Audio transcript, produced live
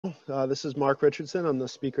This is Mark Richardson. I'm the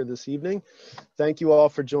speaker this evening. Thank you all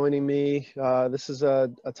for joining me. This is a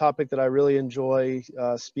topic that I really enjoy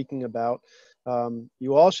speaking about.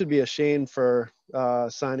 You all should be ashamed for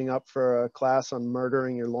signing up for a class on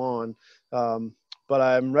murdering your lawn, but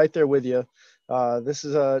I'm right there with you. This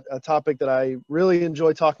is a topic that I really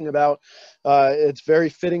enjoy talking about. It's very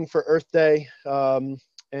fitting for Earth Day,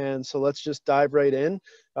 and so let's just dive right in.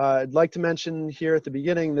 I'd like to mention here at the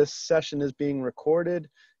beginning, this session is being recorded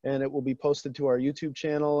and it will be posted to our YouTube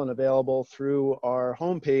channel and available through our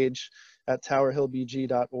homepage at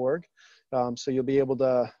towerhillbg.org. So you'll be able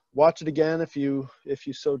to watch it again if you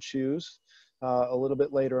so choose a little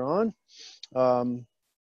bit later on.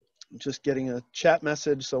 Just getting a chat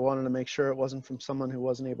message, so I wanted to make sure it wasn't from someone who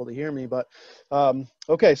wasn't able to hear me. But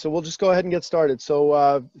okay, so we'll just go ahead and get started.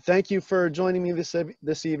 So thank you for joining me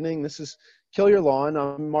this evening. This is Kill Your Lawn.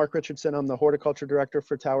 I'm Mark Richardson. I'm the horticulture director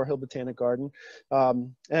for Tower Hill Botanic Garden.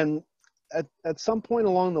 And at some point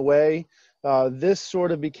along the way, this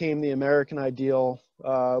sort of became the American ideal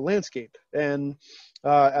landscape. And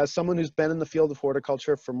as someone who's been in the field of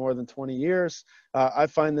horticulture for more than 20 years, I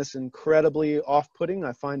find this incredibly off-putting.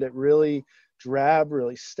 I find it really drab,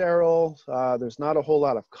 really sterile. There's not a whole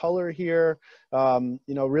lot of color here.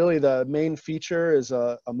 Really the main feature is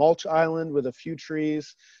a mulch island with a few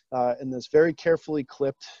trees and this very carefully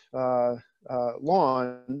clipped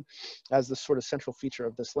lawn as the sort of central feature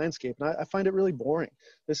of this landscape. And I find it really boring.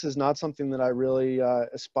 This is not something that I really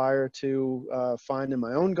aspire to find in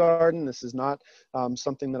my own garden. This is not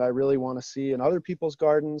something that I really want to see in other people's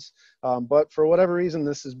gardens. But for whatever reason,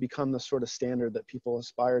 this has become the sort of standard that people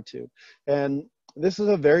aspire to. And this is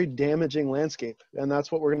a very damaging landscape. And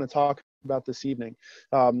that's what we're going to talk about this evening.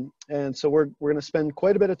 And so we're going to spend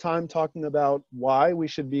quite a bit of time talking about why we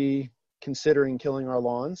should be considering killing our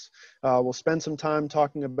lawns. We'll spend some time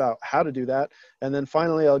talking about how to do that. And then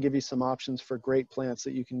finally, I'll give you some options for great plants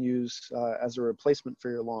that you can use as a replacement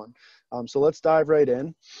for your lawn. So let's dive right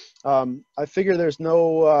in. I figure there's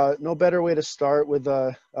no better way to start with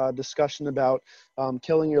a discussion about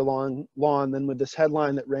killing your lawn than with this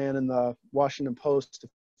headline that ran in the Washington Post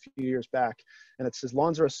a few years back. And it says,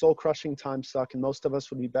 lawns are a soul-crushing time suck, and most of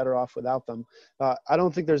us would be better off without them. I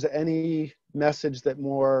don't think there's any message that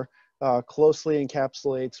more closely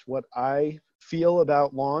encapsulates what I feel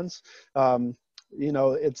about lawns.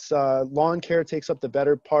 It's lawn care takes up the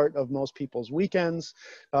better part of most people's weekends.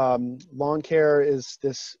 Lawn care is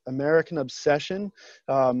this American obsession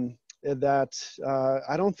that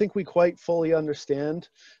I don't think we quite fully understand.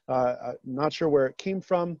 I'm not sure where it came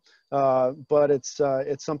from, but it's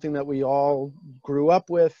something that we all grew up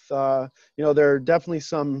with. There are definitely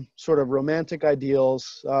some sort of romantic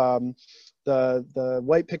ideals. The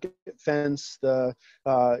white picket fence, the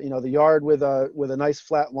yard with a nice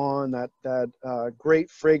flat lawn, that great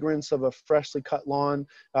fragrance of a freshly cut lawn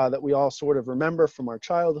that we all sort of remember from our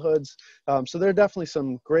childhoods. So there are definitely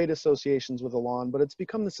some great associations with the lawn, but it's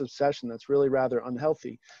become this obsession that's really rather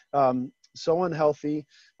unhealthy. So unhealthy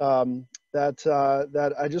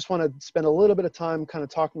that I just want to spend a little bit of time kind of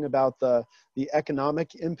talking about the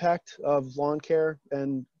economic impact of lawn care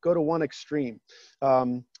and go to one extreme.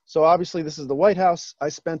 So obviously this is the White House. I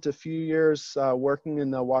spent a few years working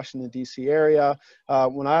in the Washington, D.C. area.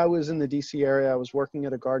 When I was in the D.C. area, I was working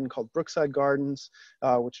at a garden called Brookside Gardens,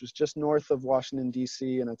 which was just north of Washington,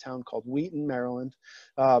 D.C. in a town called Wheaton, Maryland.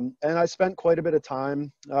 And I spent quite a bit of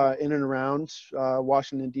time in and around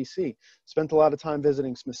Washington, D.C. Spent a lot of time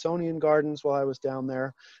visiting Smithsonian Gardens while I was down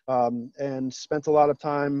there, and spent a lot of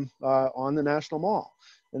time on the National Mall.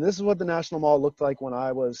 And this is what the National Mall looked like when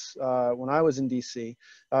I was in DC.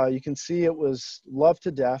 You can see it was loved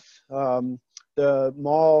to death. The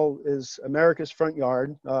mall is America's front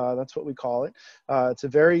yard. That's what we call it. It's a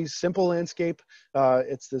very simple landscape.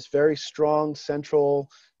 It's this very strong central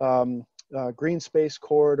green space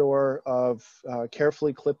corridor of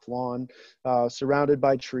carefully clipped lawn surrounded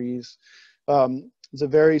by trees. It's a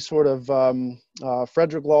very sort of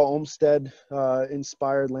Frederick Law Olmsted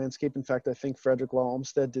inspired landscape. In fact, I think Frederick Law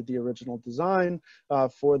Olmsted did the original design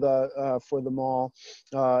for the mall.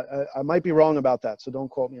 I might be wrong about that, so don't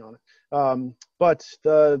quote me on it. But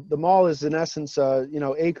the mall is in essence,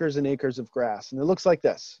 acres and acres of grass, and it looks like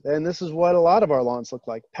this. And this is what a lot of our lawns look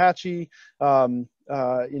like: patchy,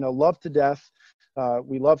 loved to death.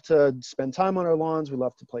 We love to spend time on our lawns. We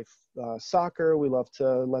love to play soccer. We love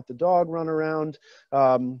to let the dog run around.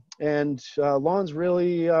 And lawns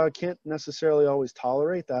really can't necessarily always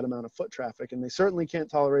tolerate that amount of foot traffic. And they certainly can't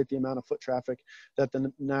tolerate the amount of foot traffic that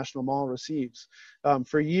the National Mall receives.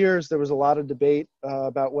 For years, there was a lot of debate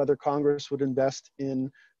about whether Congress would invest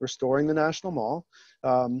in restoring the National Mall.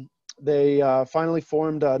 They finally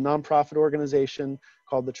formed a nonprofit organization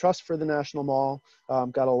called the Trust for the National Mall.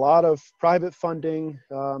 Got a lot of private funding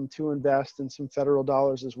to invest and some federal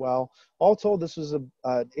dollars as well. All told, this was an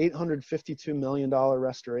 $852 million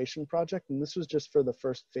restoration project, and this was just for the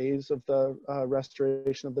first phase of the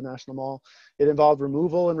restoration of the National Mall. It involved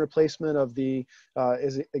removal and replacement of the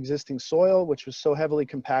existing soil, which was so heavily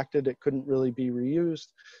compacted it couldn't really be reused.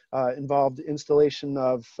 Involved installation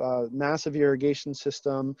of massive irrigation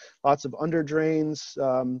system, lots of under drains.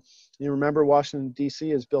 You remember Washington,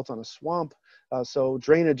 D.C. is built on a swamp. So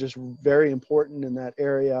drainage is very important in that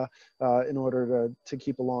area in order to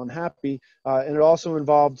keep a lawn happy. And it also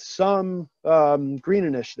involved some green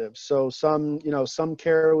initiatives. So some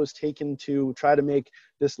care was taken to try to make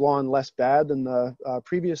this lawn less bad than the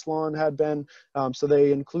previous lawn had been. So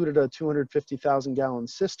they included a 250,000 gallon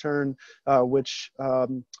cistern, which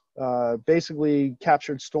basically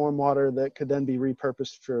captured stormwater that could then be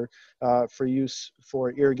repurposed for use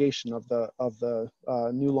for irrigation of the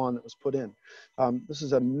new lawn that was put in. This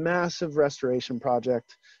is a massive restoration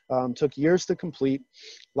project. Took years to complete,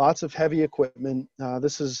 lots of heavy equipment.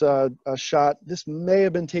 This is a shot. This may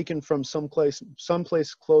have been taken from someplace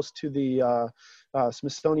close to the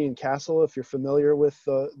Smithsonian Castle, if you're familiar with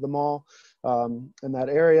the mall. In that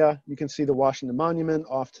area, you can see the Washington Monument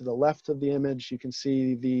off to the left of the image. You can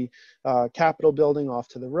see the Capitol building off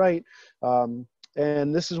to the right.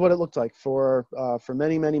 And this is what it looked like for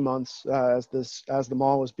many, many months as the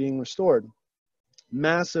mall was being restored.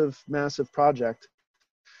 Massive, massive project.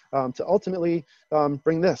 To ultimately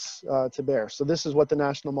bring this to bear. So this is what the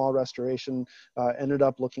National Mall restoration ended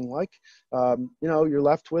up looking like. You're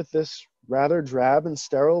left with this rather drab and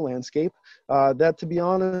sterile landscape that, to be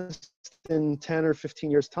honest, in 10 or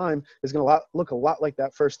 15 years time is going to look a lot like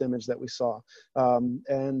that first image that we saw.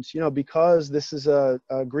 And because this is a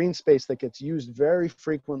green space that gets used very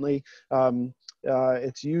frequently,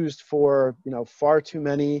 it's used for far too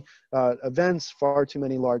many events, far too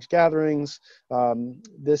many large gatherings.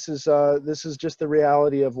 This is just the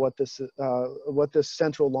reality of what this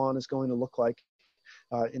central lawn is going to look like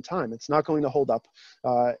in time. It's not going to hold up,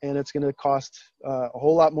 and it's going to cost a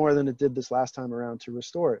whole lot more than it did this last time around to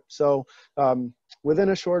restore it. So within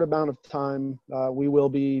a short amount of time, we will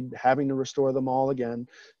be having to restore them all again.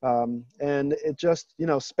 And it just,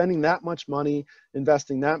 spending that much money,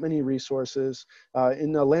 investing that many resources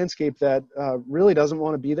in a landscape that really doesn't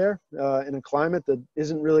want to be there, in a climate that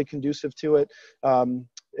isn't really conducive to it,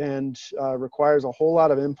 and requires a whole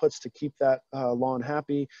lot of inputs to keep that lawn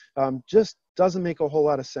happy, just doesn't make a whole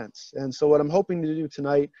lot of sense. And so what I'm hoping to do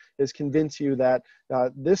tonight is convince you that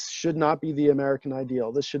this should not be the American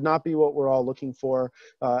ideal. This should not be what we're all looking for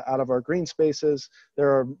out of our green spaces.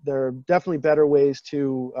 There are definitely better ways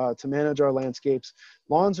to manage our landscapes.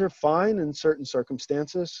 Lawns are fine in certain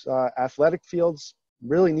circumstances. Athletic fields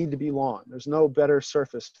really need to be lawn. There's no better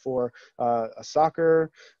surface for a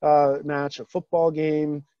soccer match, a football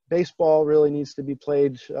game. Baseball really needs to be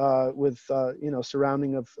played with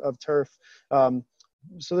surrounding of turf.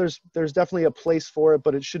 So there's definitely a place for it,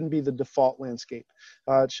 but it shouldn't be the default landscape.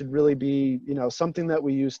 It should really be something that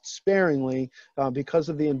we use sparingly because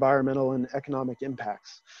of the environmental and economic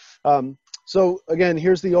impacts. So again,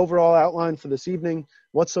 here's the overall outline for this evening.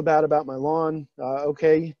 What's so bad about my lawn?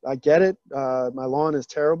 Okay, I get it. My lawn is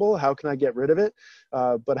terrible. How can I get rid of it?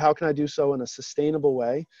 But how can I do so in a sustainable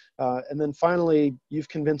way? And then finally, you've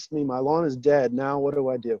convinced me my lawn is dead. Now what do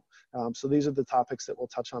I do? So these are the topics that we'll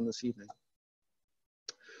touch on this evening.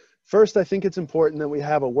 First, I think it's important that we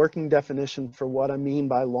have a working definition for what I mean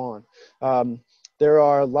by lawn. There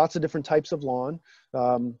are lots of different types of lawn.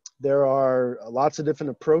 There are lots of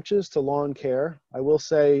different approaches to lawn care. I will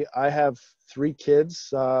say I have 3 kids,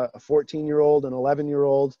 a 14-year-old, an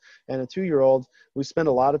 11-year-old, and a 2-year-old. We spend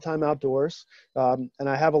a lot of time outdoors, and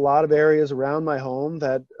I have a lot of areas around my home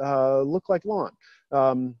that look like lawn.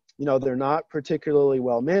 They're not particularly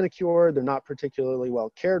well manicured. They're not particularly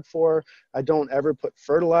well cared for. I don't ever put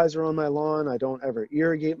fertilizer on my lawn. I don't ever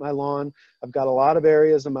irrigate my lawn. I've got a lot of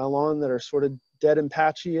areas of my lawn that are sort of dead and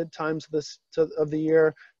patchy at times of the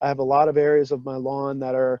year. I have a lot of areas of my lawn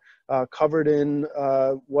that are covered in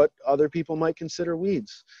what other people might consider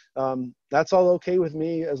weeds. That's all okay with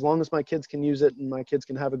me as long as my kids can use it and my kids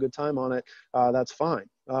can have a good time on it. That's fine.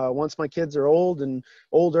 Once my kids are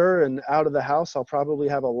older and out of the house, I'll probably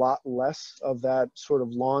have a lot less of that sort of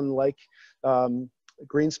lawn-like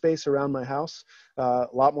green space around my house, a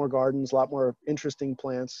lot more gardens, a lot more interesting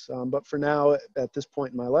plants. But for now, at this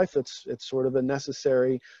point in my life, it's sort of a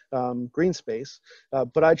necessary green space.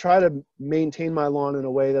 But I try to maintain my lawn in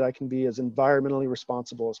a way that I can be as environmentally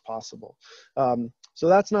responsible as possible. So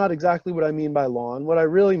that's not exactly what I mean by lawn. What I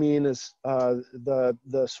really mean is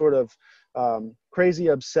the sort of crazy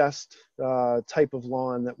obsessed type of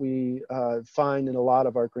lawn that we find in a lot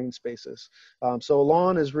of our green spaces. So a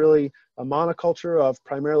lawn is really a monoculture of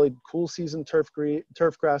primarily cool season turf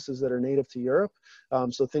grasses that are native to Europe.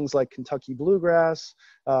 So things like Kentucky bluegrass,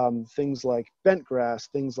 things like bentgrass,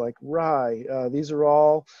 things like rye.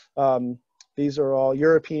 These are all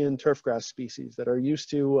European turfgrass species that are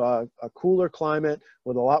used to a cooler climate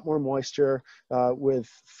with a lot more moisture, with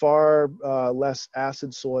far less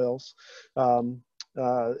acid soils.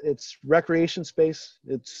 It's recreation space.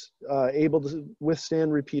 It's able to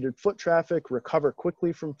withstand repeated foot traffic, recover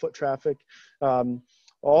quickly from foot traffic.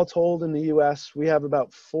 All told, in the US, we have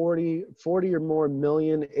about 40 or more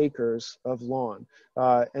million acres of lawn.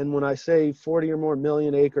 And when I say 40 or more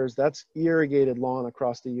million acres, that's irrigated lawn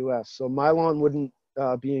across the US. So my lawn wouldn't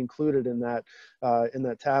be included in that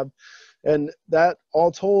tab. And that,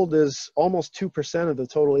 all told, is almost 2% of the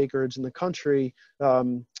total acreage in the country.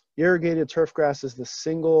 Irrigated turfgrass is the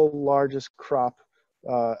single largest crop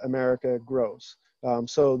America grows.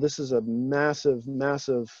 So this is a massive,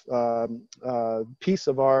 massive piece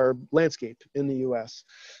of our landscape in the US.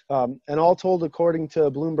 And all told, according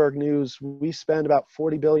to Bloomberg News, we spend about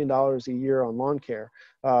 $40 billion a year on lawn care,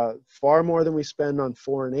 far more than we spend on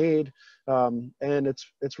foreign aid. And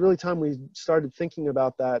it's really time we started thinking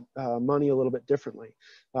about that money a little bit differently.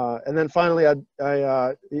 And then finally, I'm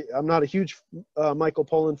not a huge Michael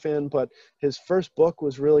Pollan fan, but his first book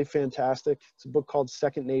was really fantastic. It's a book called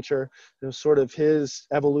Second Nature. It was sort of his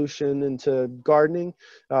evolution into gardening.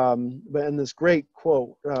 And this great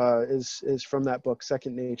quote is from that book,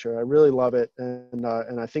 Second Nature. I really love it, and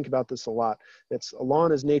I think about this a lot. It's a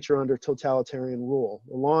lawn is nature under totalitarian rule.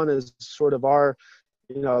 A lawn is sort of our,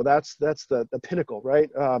 that's the pinnacle, right?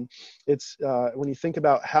 It's when you think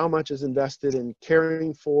about how much is invested in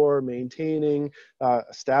caring for, maintaining,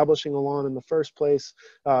 establishing a lawn in the first place,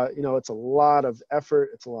 it's a lot of effort,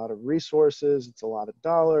 it's a lot of resources, it's a lot of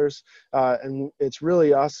dollars, and it's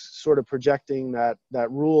really us sort of projecting that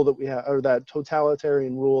rule that we have, or that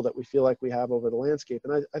totalitarian rule that we feel like we have over the landscape.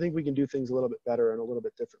 And I think we can do things a little bit better and a little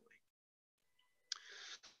bit differently.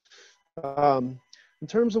 In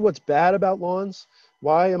terms of what's bad about lawns,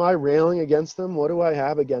 why am I railing against them? What do I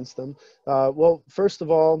have against them? Well, first of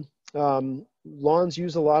all, lawns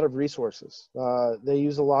use a lot of resources. They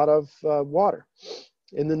use a lot of water.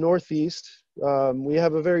 In the Northeast, we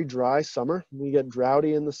have a very dry summer. We get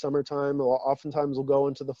droughty in the summertime. Oftentimes we'll go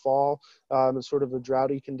into the fall in sort of a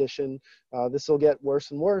droughty condition. This will get worse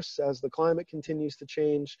and worse as the climate continues to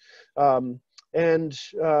change. And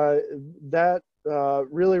that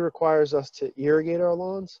really requires us to irrigate our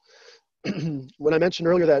lawns. When I mentioned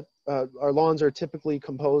earlier that our lawns are typically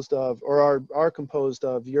composed of, or are composed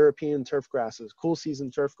of, European turf grasses, cool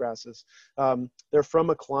season turf grasses. They're from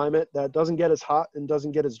a climate that doesn't get as hot and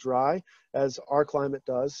doesn't get as dry as our climate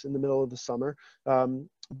does in the middle of the summer.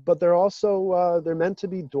 But they're also, they're meant to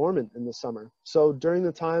be dormant in the summer. So during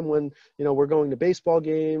the time when, we're going to baseball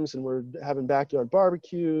games and we're having backyard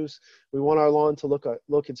barbecues, we want our lawn to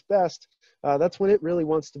look its best. That's when it really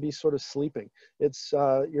wants to be sort of sleeping. It's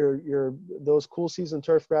those cool season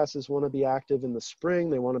turf grasses want to be active in the spring.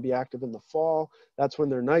 They want to be active in the fall. That's when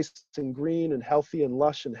they're nice and green and healthy and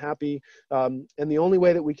lush and happy. And the only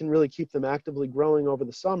way that we can really keep them actively growing over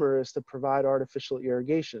the summer is to provide artificial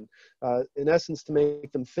irrigation. In essence, to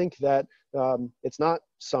make them think that it's not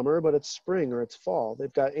summer, but it's spring or it's fall.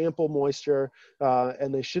 They've got ample moisture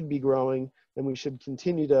and they should be growing, and we should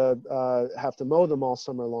continue to have to mow them all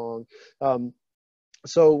summer long.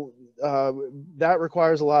 So that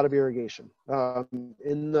requires a lot of irrigation.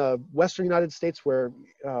 In the Western United States, where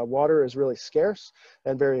water is really scarce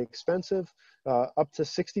and very expensive, up to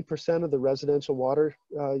 60% of the residential water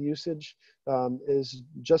usage is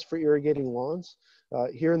just for irrigating lawns.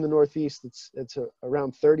 Here in the Northeast, it's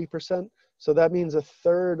around 30%. So that means a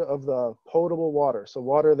third of the potable water, so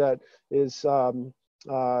water that is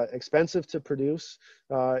expensive to produce,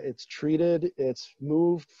 it's treated, it's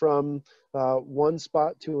moved from one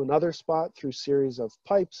spot to another spot through series of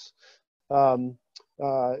pipes,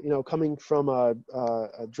 coming from a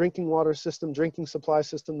drinking water system, drinking supply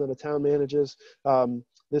system that a town manages.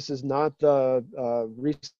 This is not the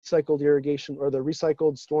recycled irrigation or the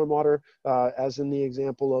recycled stormwater, as in the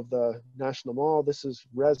example of the National Mall. This is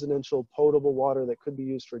residential potable water that could be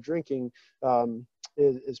used for drinking,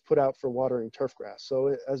 is put out for watering turf grass.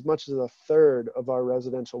 So as much as a third of our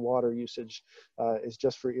residential water usage is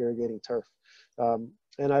just for irrigating turf.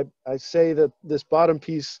 And I say that this bottom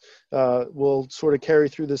piece will sort of carry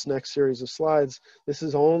through this next series of slides. This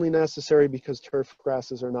is only necessary because turf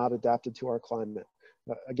grasses are not adapted to our climate.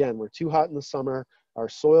 Again, we're too hot in the summer. Our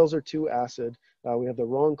soils are too acid. We have the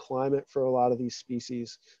wrong climate for a lot of these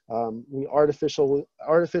species. We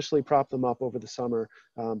artificially prop them up over the summer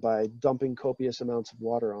by dumping copious amounts of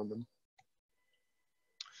water on them.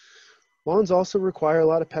 Lawns also require a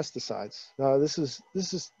lot of pesticides.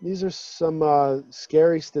 These are some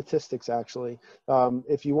scary statistics, actually.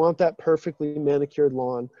 If you want that perfectly manicured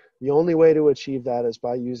lawn, the only way to achieve that is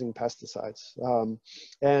by using pesticides.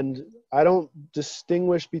 And I don't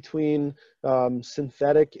distinguish between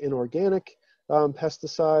synthetic and organic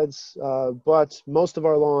pesticides, but most of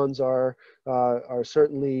our lawns are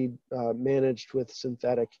certainly managed with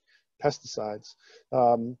synthetic pesticides.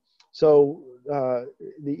 So the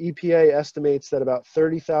EPA estimates that about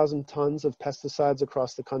 30,000 tons of pesticides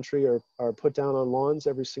across the country are put down on lawns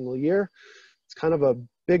every single year. It's kind of a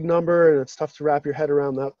big number, and it's tough to wrap your head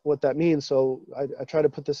around what that means. So I try to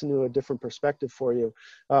put this into a different perspective for you.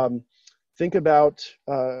 Think about,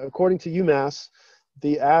 according to UMass,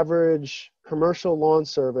 the average commercial lawn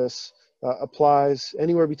service applies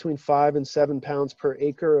anywhere between 5 and 7 pounds per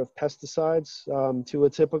acre of pesticides to a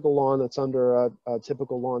typical lawn that's under a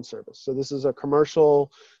typical lawn service. So this is a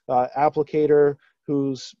commercial applicator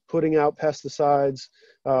who's putting out pesticides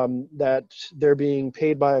that they're being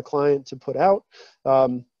paid by a client to put out.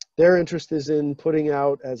 Their interest is in putting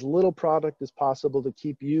out as little product as possible to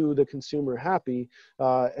keep you, the consumer, happy.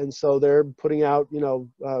 And so they're putting out,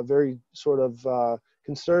 very sort of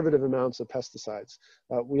conservative amounts of pesticides.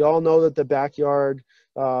 We all know that the backyard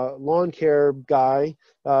lawn care guy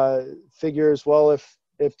figures, well,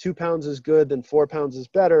 if 2 pounds is good, then 4 pounds is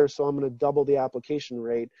better, so I'm going to double the application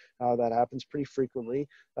rate. That happens pretty frequently.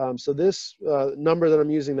 So this number that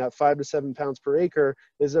I'm using, that 5 to 7 pounds per acre,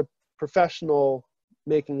 is a professional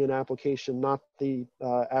making an application, not the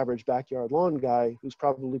average backyard lawn guy who's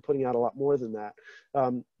probably putting out a lot more than that.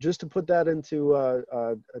 Just to put that into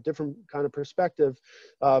a different kind of perspective,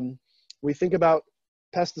 we think about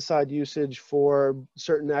pesticide usage for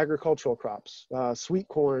certain agricultural crops. Sweet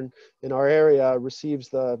corn in our area receives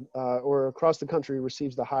or across the country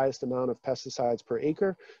receives the highest amount of pesticides per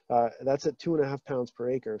acre. That's at 2.5 pounds per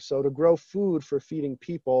acre. So to grow food for feeding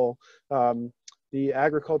people, the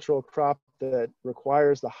agricultural crop that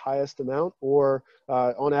requires the highest amount, or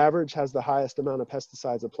on average has the highest amount of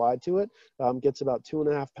pesticides applied to it, gets about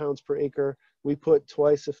 2.5 pounds per acre. We put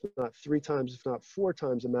twice, if not 3 times, if not 4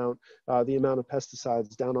 times the amount of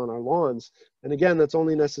pesticides down on our lawns. And again, that's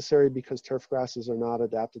only necessary because turf grasses are not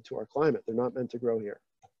adapted to our climate. They're not meant to grow here.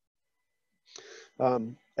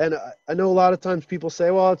 And I know a lot of times people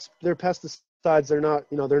say, well, they're pesticides.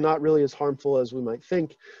 They're not really as harmful as we might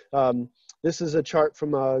think. This is a chart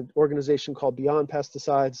from an organization called Beyond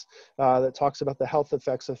Pesticides that talks about the health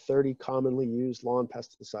effects of 30 commonly used lawn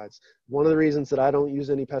pesticides. One of the reasons that I don't use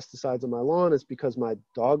any pesticides on my lawn is because my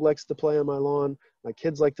dog likes to play on my lawn, my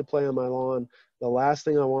kids like to play on my lawn. The last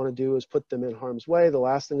thing I want to do is put them in harm's way. The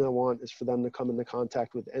last thing I want is for them to come into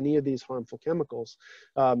contact with any of these harmful chemicals.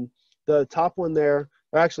 The top one there,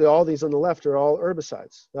 or actually all these on the left, are all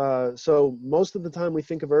herbicides. So most of the time we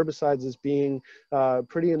think of herbicides as being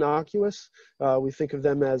pretty innocuous. We think of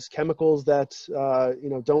them as chemicals that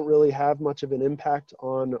don't really have much of an impact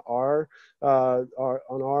on our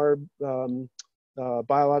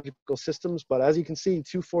biological systems. But as you can see,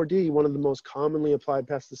 2,4-D, one of the most commonly applied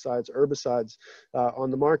pesticides, herbicides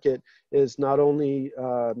on the market, is not only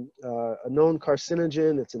a known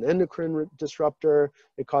carcinogen, it's an endocrine disruptor,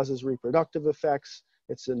 it causes reproductive effects,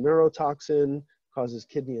 it's a neurotoxin, causes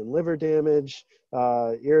kidney and liver damage,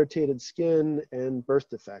 irritated skin, and birth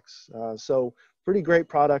defects. So pretty great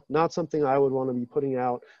product, not something I would want to be putting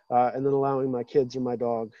out and then allowing my kids or my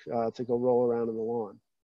dog to go roll around in the lawn.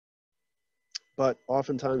 But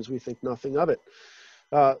oftentimes we think nothing of it.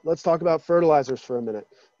 Let's talk about fertilizers for a minute.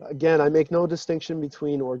 Again, I make no distinction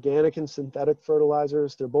between organic and synthetic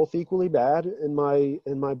fertilizers. They're both equally bad in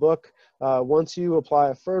my book. Once you apply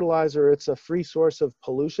a fertilizer, it's a free source of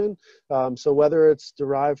pollution. So whether it's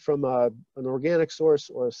derived from an organic source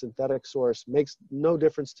or a synthetic source makes no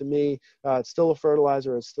difference to me. It's still a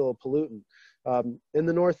fertilizer, it's still a pollutant. In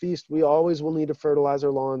the Northeast, we always will need to fertilize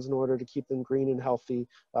our lawns in order to keep them green and healthy,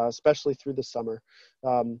 especially through the summer.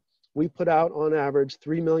 We put out, on average,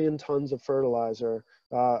 3 million tons of fertilizer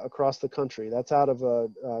across the country. That's out of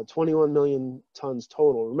 21 million tons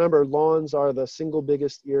total. Remember, lawns are the single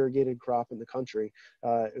biggest irrigated crop in the country.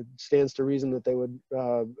 It stands to reason that they would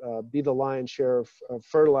be the lion's share of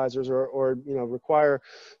fertilizers, or require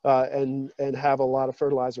and have a lot of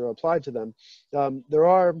fertilizer applied to them. There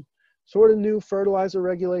are Sort of new fertilizer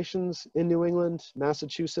regulations in New England.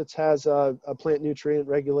 Massachusetts has a plant nutrient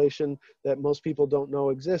regulation that most people don't know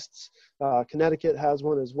exists. Connecticut has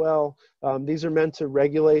one as well. These are meant to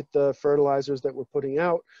regulate the fertilizers that we're putting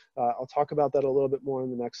out. I'll talk about that a little bit more in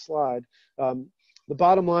the next slide. The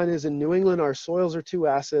bottom line is in New England, our soils are too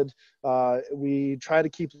acid. We try to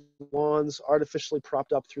keep lawns artificially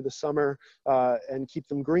propped up through the summer and keep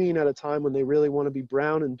them green at a time when they really want to be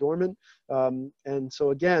brown and dormant. And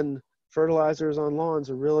so again, fertilizers on lawns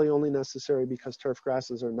are really only necessary because turf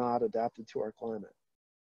grasses are not adapted to our climate.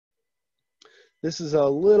 This is a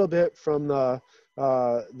little bit from the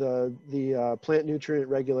plant nutrient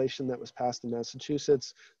regulation that was passed in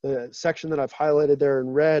Massachusetts. The section that I've highlighted there in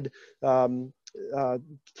red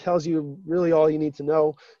tells you really all you need to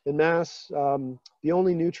know. In Mass, the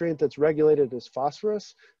only nutrient that's regulated is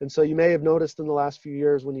phosphorus. And so you may have noticed in the last few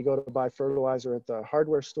years when you go to buy fertilizer at the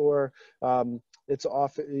hardware store, it's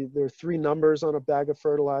often, there are 3 numbers on a bag of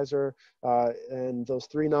fertilizer, and those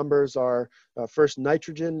 3 numbers are first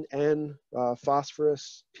nitrogen, N,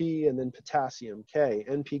 phosphorus, P, and then potassium, K,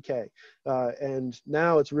 NPK. And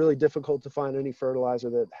now it's really difficult to find any fertilizer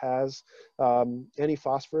that has any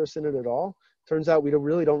phosphorus in it at all. Turns out we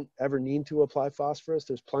really don't ever need to apply phosphorus.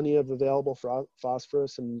 There's plenty of available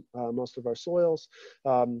phosphorus in most of our soils.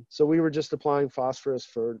 So we were just applying phosphorus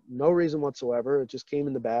for no reason whatsoever. It just came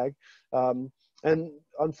in the bag. And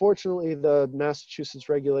unfortunately, the Massachusetts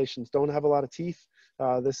regulations don't have a lot of teeth.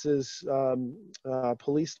 This is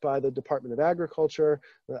policed by the Department of Agriculture.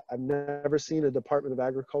 I've never seen a Department of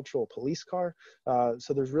Agricultural police car.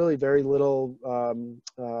 So there's really very little,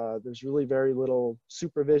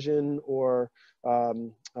 supervision or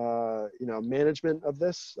management of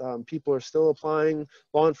this. People are still applying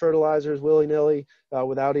lawn fertilizers willy-nilly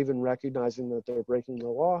without even recognizing that they're breaking the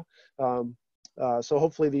law. So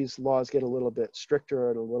hopefully these laws get a little bit stricter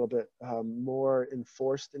and a little bit more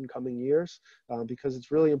enforced in coming years, because it's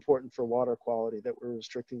really important for water quality that we're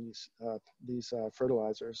restricting these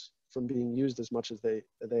fertilizers from being used as much as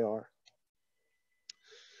they are.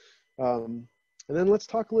 And then let's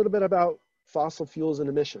talk a little bit about fossil fuels and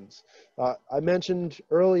emissions. I mentioned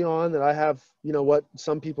early on that I have, what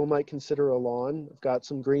some people might consider a lawn. I've got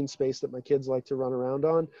some green space that my kids like to run around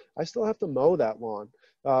on. I still have to mow that lawn.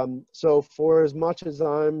 So for as much as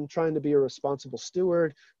I'm trying to be a responsible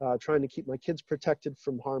steward, trying to keep my kids protected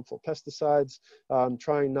from harmful pesticides,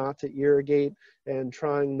 trying not to irrigate, and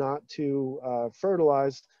trying not to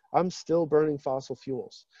fertilize, I'm still burning fossil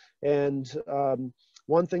fuels. And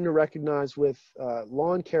one thing to recognize with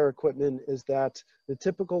lawn care equipment is that the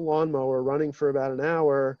typical lawnmower running for about an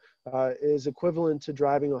hour is equivalent to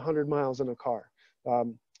driving 100 miles in a car.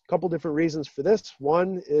 Couple different reasons for this.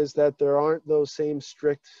 One is that there aren't those same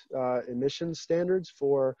strict emission standards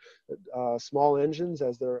for small engines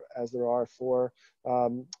as there are for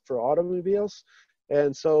automobiles,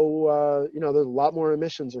 and so there's a lot more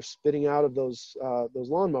emissions are spitting out of those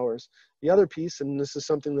lawnmowers. The other piece, and this is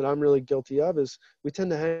something that I'm really guilty of, is we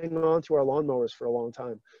tend to hang on to our lawnmowers for a long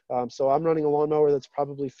time. So I'm running a lawnmower that's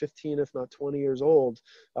probably 15, if not 20 years old,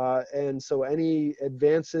 and so any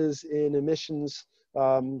advances in emissions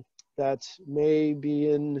that may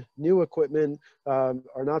be in new equipment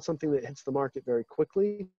are not something that hits the market very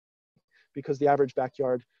quickly, because the average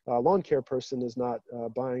backyard lawn care person is not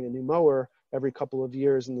buying a new mower every couple of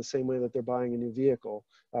years in the same way that they're buying a new vehicle,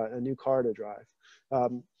 a new car to drive.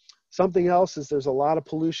 Something else is there's a lot of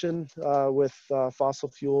pollution with fossil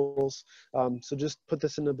fuels. So just put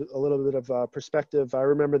this in a little bit of perspective. I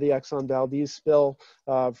remember the Exxon Valdez spill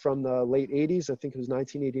from the late 80s. I think it was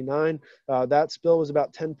 1989. That spill was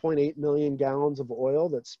about 10.8 million gallons of oil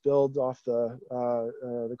that spilled off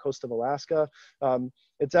the coast of Alaska.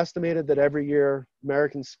 It's estimated that every year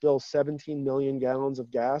Americans spill 17 million gallons of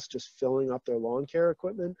gas just filling up their lawn care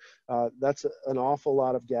equipment. That's an awful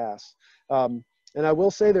lot of gas. And I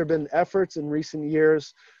will say there have been efforts in recent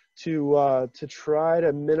years to try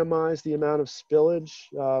to minimize the amount of spillage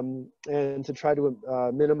and to try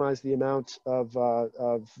to minimize the amount of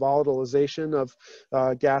volatilization of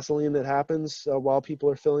gasoline that happens while people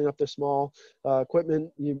are filling up their small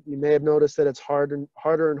equipment. You may have noticed that it's harder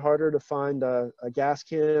and harder to find a gas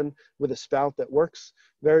can with a spout that works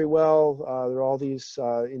very well. There are all these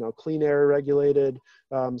clean air regulated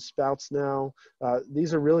spouts now.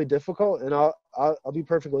 These are really difficult, and I'll be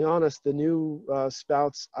perfectly honest, the new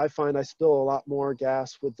spouts, I find I spill a lot more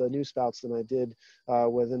gas with the new spouts than I did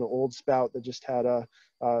with an old spout that just had a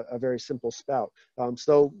very simple spout.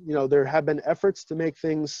 So, there have been efforts to make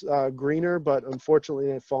things greener, but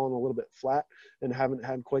unfortunately they've fallen a little bit flat and haven't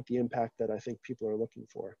had quite the impact that I think people are looking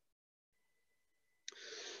for.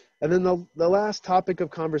 And then the last topic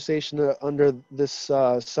of conversation under this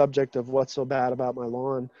subject of what's so bad about my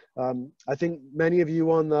lawn, I think many of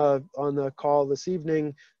you on the call this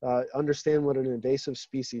evening understand what an invasive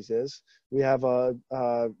species is. We have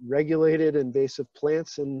regulated invasive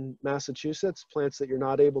plants in Massachusetts, plants that you're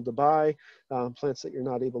not able to buy, plants that you're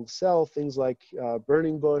not able to sell, things like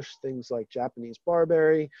burning bush, things like Japanese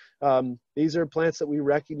barberry. These are plants that we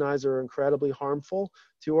recognize are incredibly harmful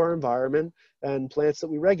to our environment, and plants that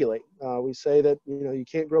we regulate. We say that, you know, you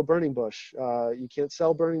can't grow burning bush, you can't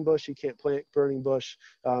sell burning bush, you can't plant burning bush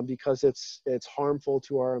because it's harmful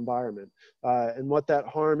to our environment. And what that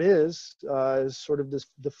harm is sort of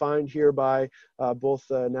defined here by both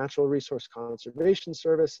the Natural Resource Conservation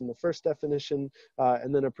Service in the first definition,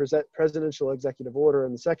 and then a presidential executive order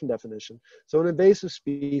in the second definition. So an invasive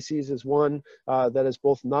species is one that is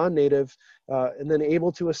both non-native and then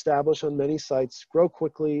able to establish on many sites, grow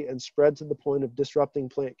quickly, and spread to the point of disrupting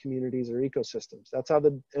plant communities or ecosystems. That's how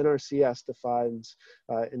the NRCS defines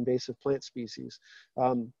invasive plant species.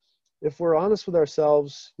 If we're honest with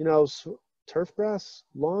ourselves, you know, turfgrass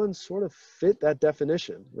lawns sort of fit that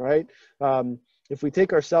definition, right? If we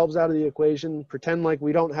take ourselves out of the equation, pretend like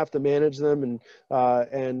we don't have to manage them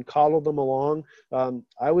and coddle them along,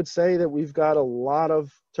 I would say that we've got a lot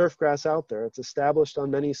of turfgrass out there. It's established on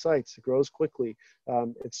many sites. It grows quickly.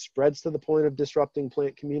 It spreads to the point of disrupting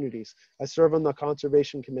plant communities. I serve on the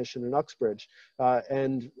Conservation Commission in Uxbridge,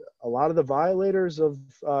 and a lot of the violators of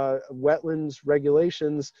wetlands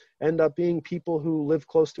regulations end up being people who live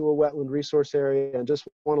close to a wetland resource area and just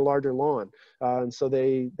want a larger lawn. And so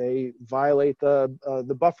they violate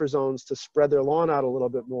the buffer zones to spread their lawn out a little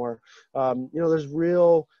bit more. You know, there's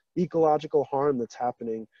real ecological harm that's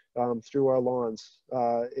happening through our lawns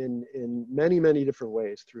in many, many different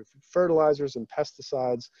ways, through fertilizers and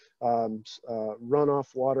pesticides,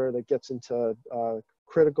 runoff water that gets into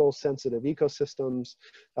critical sensitive ecosystems.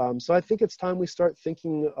 So I think it's time we start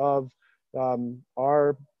thinking of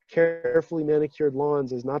our carefully manicured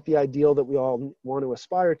lawns as not the ideal that we all want to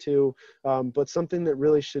aspire to, but something that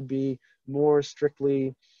really should be more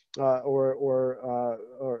strictly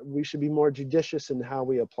or we should be more judicious in how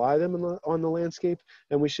we apply them on the landscape,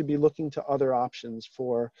 and we should be looking to other options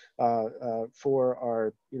for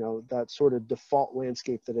our, you know, that sort of default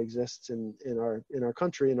landscape that exists in our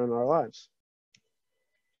country and in our lives.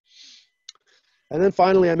 And then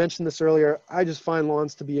finally, I mentioned this earlier, I just find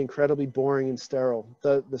lawns to be incredibly boring and sterile.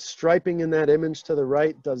 The striping in that image to the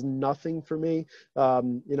right does nothing for me.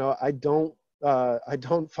 You know, I don't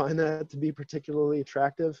find that to be particularly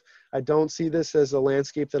attractive. I don't see this as a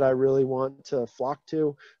landscape that I really want to flock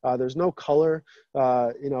to. There's no color.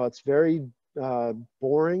 You know, it's very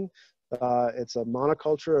boring. It's a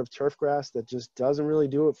monoculture of turfgrass that just doesn't really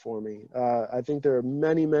do it for me. I think there are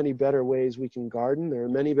many, many better ways we can garden. There are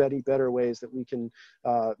many, many better ways that we can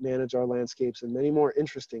manage our landscapes in many more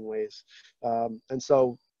interesting ways. And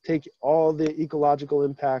so take all the ecological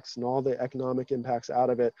impacts and all the economic impacts out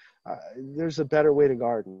of it. There's a better way to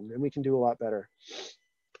garden, and we can do a lot better.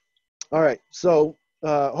 All right, so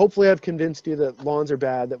hopefully I've convinced you that lawns are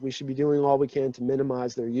bad, that we should be doing all we can to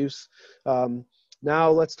minimize their use.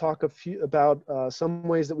 Now let's talk about some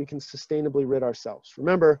ways that we can sustainably rid ourselves.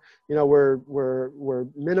 Remember, you know, we're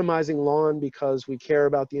minimizing lawn because we care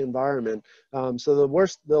about the environment. So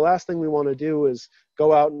the last thing we want to do is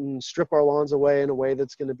go out and strip our lawns away in a way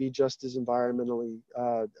that's going to be just as environmentally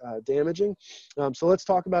damaging. So let's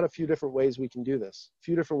talk about a few different ways we can do this. A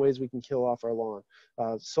few different ways we can kill off our lawn: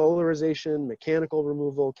 solarization, mechanical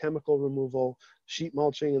removal, chemical removal, sheet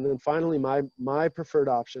mulching, and then finally my preferred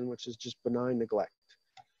option, which is just benign neglect.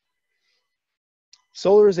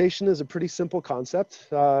 Solarization is a pretty simple concept.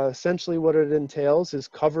 Essentially what it entails is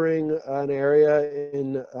covering an area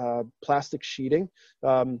in plastic sheeting.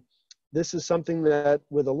 This is something that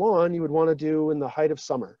with a lawn you would want to do in the height of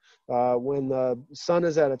summer, when the sun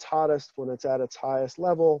is at its hottest, when it's at its highest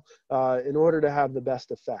level, in order to have the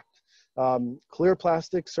best effect. Clear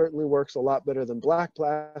plastic certainly works a lot better than black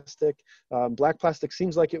plastic. Black plastic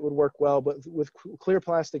seems like it would work well, but with clear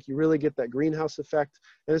plastic, you really get that greenhouse effect.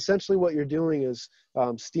 And essentially what you're doing is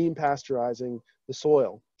steam pasteurizing the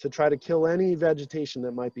soil to try to kill any vegetation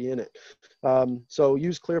that might be in it. So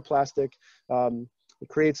use clear plastic. It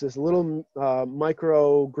creates this little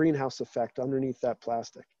micro greenhouse effect underneath that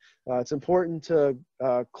plastic. It's important to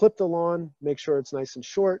clip the lawn, make sure it's nice and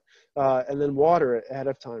short, and then water it ahead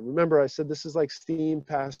of time. Remember, I said this is like steam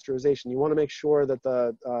pasteurization. You want to make sure that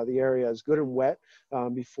the area is good and wet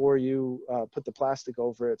before you put the plastic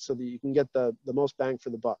over it so that you can get the most bang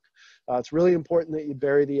for the buck. It's really important that you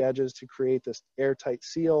bury the edges to create this airtight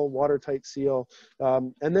seal, watertight seal,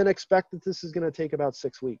 and then expect that this is going to take about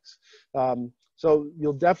 6 weeks. So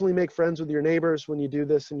you'll definitely make friends with your neighbors when you do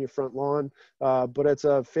this in your front lawn, but it's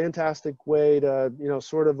a fantastic way to,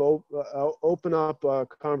 sort of open up a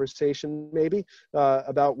conversation maybe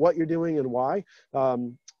about what you're doing and why.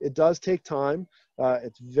 It does take time.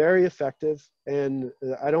 It's very effective, and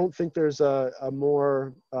I don't think there's a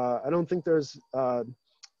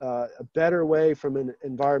better way from an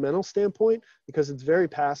environmental standpoint, because it's very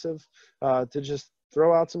passive, to just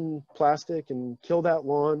throw out some plastic and kill that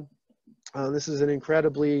lawn. This is an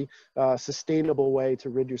incredibly sustainable way to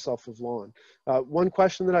rid yourself of lawn. One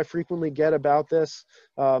question that I frequently get about this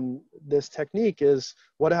technique is,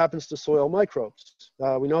 what happens to soil microbes?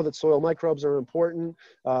 We know that soil microbes are important,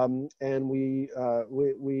 and we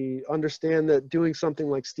understand that doing something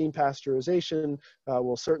like steam pasteurization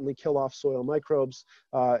will certainly kill off soil microbes.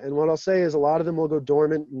 And what I'll say is, a lot of them will go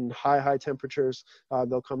dormant in high temperatures.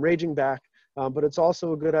 They'll come raging back. But it's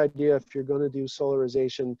also a good idea, if you're going to do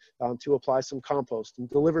solarization, to apply some compost and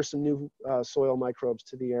deliver some new soil microbes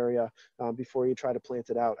to the area before you try to plant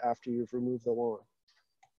it out after you've removed the lawn.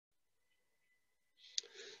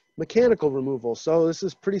 Mechanical removal. So this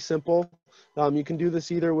is pretty simple. You can do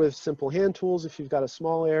this either with simple hand tools if you've got a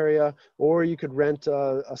small area, or you could rent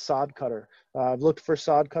a sod cutter. I've looked for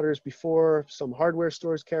sod cutters before. Some hardware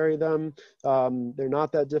stores carry them. They're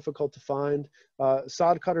not that difficult to find.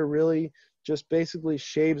 Sod cutter really just basically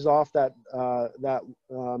shaves off that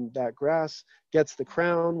grass, gets the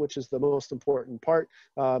crown, which is the most important part,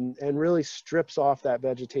 and really strips off that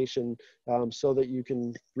vegetation so that you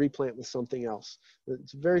can replant with something else.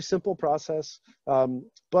 It's a very simple process,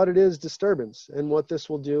 but it is disturbance. And what this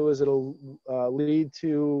will do is it'll lead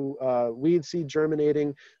to weed seed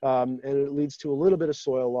germinating, and it leads to a little bit of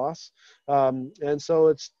soil loss. And so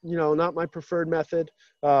it's, not my preferred method.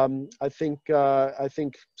 I think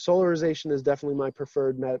solarization is definitely my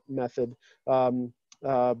preferred method,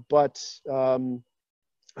 but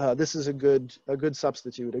this is a good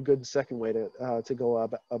substitute, a good second way to go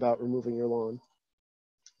about removing your lawn.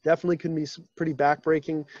 Definitely can be pretty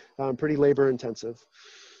backbreaking, pretty labor intensive.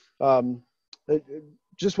 I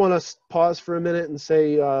just want to pause for a minute and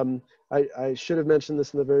say, I should have mentioned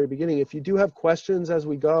this in the very beginning. If you do have questions as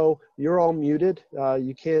we go, you're all muted.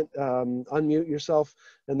 You can't unmute yourself,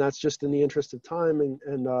 and that's just in the interest of time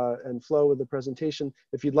and flow with the presentation.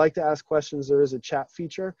 If you'd like to ask questions, there is a chat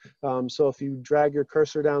feature. So if you drag your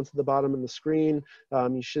cursor down to the bottom of the screen,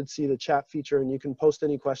 you should see the chat feature, and you can post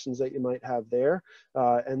any questions that you might have there.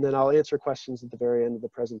 And then I'll answer questions at the very end of the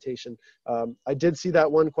presentation. I did see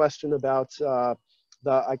that one question about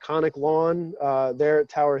the iconic lawn there at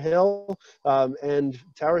Tower Hill, and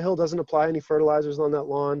Tower Hill doesn't apply any fertilizers on that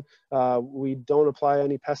lawn. We don't apply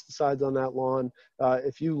any pesticides on that lawn.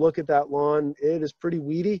 If you look at that lawn, it is pretty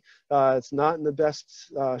weedy. It's not in the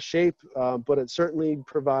best shape, but it certainly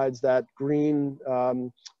provides that green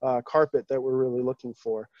carpet that we're really looking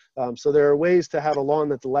for. So there are ways to have a lawn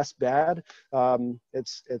that's less bad.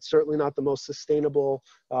 It's certainly not the most sustainable.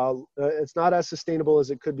 It's not as sustainable as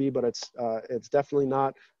it could be, but it's definitely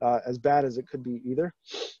not as bad as it could be either.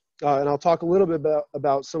 And I'll talk a little bit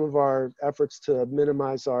about some of our efforts to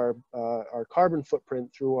minimize our carbon footprint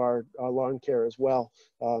through our lawn care as well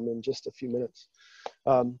in just a few minutes.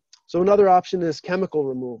 So another option is chemical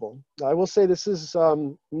removal. I will say this is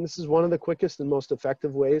one of the quickest and most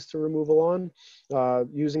effective ways to remove a lawn.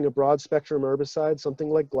 Using a broad spectrum herbicide, something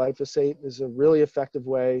like glyphosate, is a really effective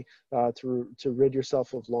way to rid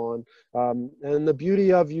yourself of lawn. And the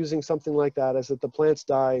beauty of using something like that is that the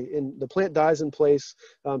plant dies in place,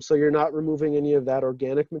 so you're not removing any of that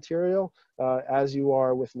organic material as you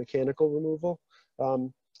are with mechanical removal.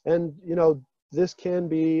 And this can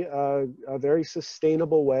be a very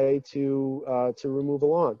sustainable way to remove a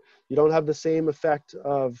lawn. You don't have the same effect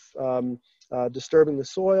of disturbing the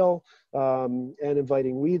soil and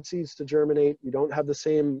inviting weed seeds to germinate. You don't have the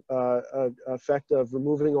same effect of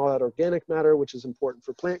removing all that organic matter, which is important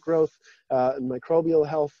for plant growth and microbial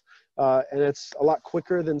health. And it's a lot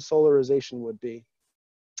quicker than solarization would be.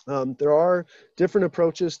 There are different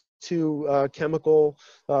approaches to chemical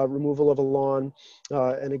removal of a lawn.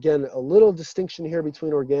 And again, a little distinction here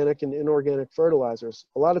between organic and inorganic fertilizers.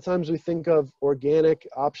 A lot of times we think of organic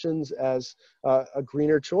options as a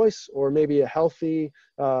greener choice or maybe a healthy,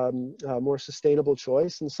 more sustainable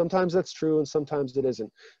choice. And sometimes that's true and sometimes it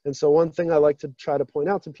isn't. And so one thing I like to try to point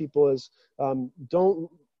out to people is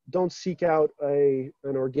don't seek out an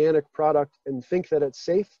organic product and think that it's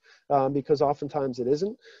safe, because oftentimes it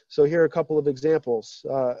isn't. So here are a couple of examples.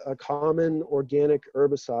 A common organic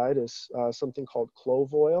herbicide is something called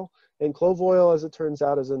clove oil. And clove oil, as it turns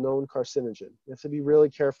out, is a known carcinogen. You have to be really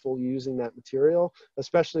careful using that material,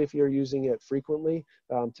 especially if you're using it frequently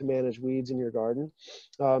to manage weeds in your garden.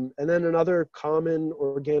 And then another common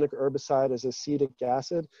organic herbicide is acetic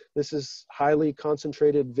acid. This is highly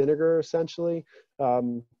concentrated vinegar, essentially.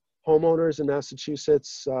 Homeowners in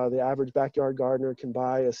Massachusetts, the average backyard gardener can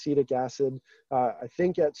buy acetic acid, I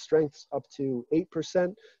think at strengths up to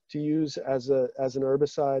 8% to use as an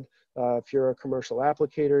herbicide. If you're a commercial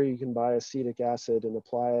applicator, you can buy acetic acid and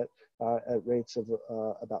apply it at rates of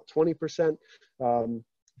about 20%.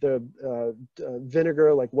 The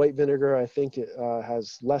vinegar, like white vinegar, I think it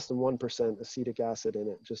has less than 1% acetic acid in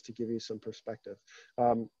it, just to give you some perspective.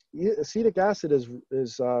 Acetic acid is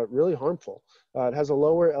really harmful. It has a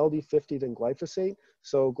lower LD50 than glyphosate.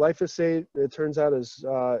 So glyphosate, it turns out, is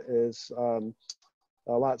a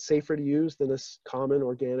lot safer to use than this common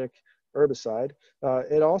organic herbicide.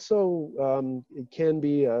 It also it can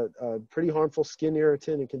be a pretty harmful skin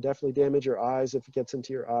irritant. It can definitely damage your eyes if it gets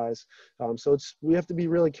into your eyes. So we have to be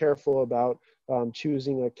really careful about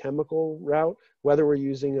choosing a chemical route, whether we're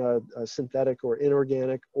using a synthetic or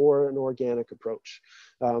inorganic or an organic approach.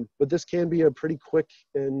 But this can be a pretty quick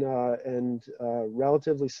and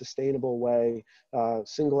relatively sustainable way,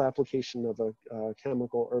 single application of a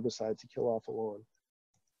chemical herbicide to kill off a lawn.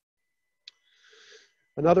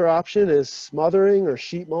 Another option is smothering or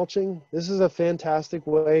sheet mulching. This is a fantastic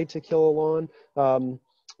way to kill a lawn.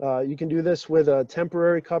 You can do this with a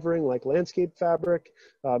temporary covering like landscape fabric.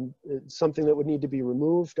 It's something that would need to be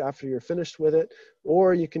removed after you're finished with it,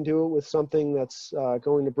 or you can do it with something that's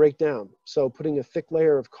going to break down. So putting a thick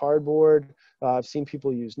layer of cardboard. I've seen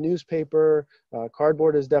people use newspaper.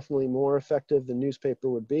 Cardboard is definitely more effective than newspaper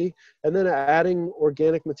would be. And then adding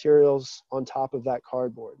organic materials on top of that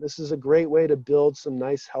cardboard. This is a great way to build some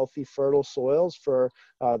nice, healthy, fertile soils for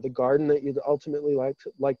the garden that you'd ultimately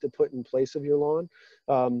like to put in place of your lawn.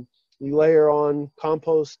 You layer on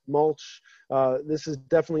compost, mulch. This is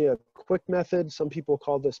definitely a quick method. Some people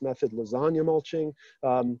call this method lasagna mulching,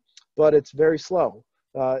 but it's very slow.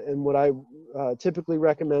 And what I typically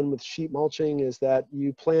recommend with sheet mulching is that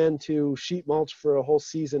you plan to sheet mulch for a whole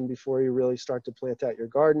season before you really start to plant out your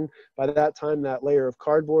garden. By that time, that layer of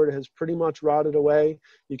cardboard has pretty much rotted away.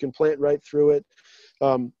 You can plant right through it.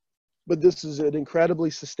 But this is an incredibly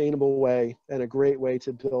sustainable way and a great way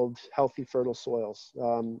to build healthy, fertile soils.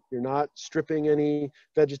 You're not stripping any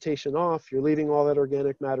vegetation off. You're leaving all that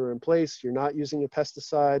organic matter in place. You're not using a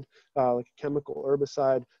pesticide like a chemical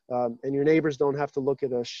herbicide. And your neighbors don't have to look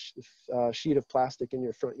at a sheet of plastic in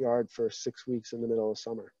your front yard for 6 weeks in the middle of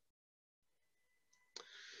summer.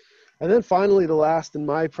 And then finally, the last and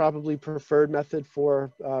my probably preferred method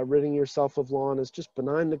for ridding yourself of lawn is just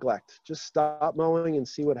benign neglect. Just stop mowing and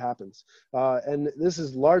see what happens. And this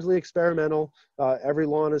is largely experimental. Every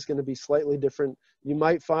lawn is going to be slightly different. You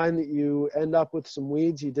might find that you end up with some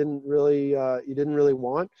weeds you didn't really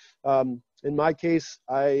want. In my case,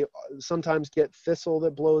 I sometimes get thistle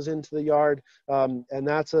that blows into the yard, and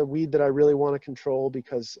that's a weed that I really want to control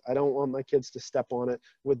because I don't want my kids to step on it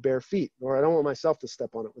with bare feet, or I don't want myself to step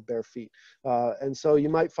on it with bare feet. And so you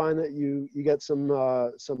might find that you get some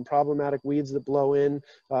problematic weeds that blow in.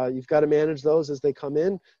 You've got to manage those as they come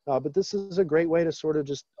in, but this is a great way to sort of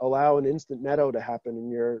just allow an instant meadow to happen in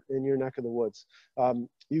your neck of the woods.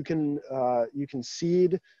 You can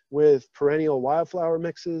seed with perennial wildflower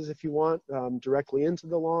mixes if you want, directly into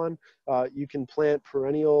the lawn. You can plant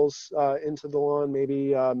perennials into the lawn.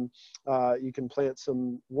 Maybe you can plant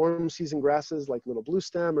some warm season grasses like little blue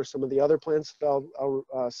stem or some of the other plants that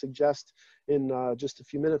I'll suggest in just a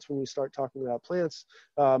few minutes when we start talking about plants.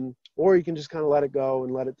 Or you can just kind of let it go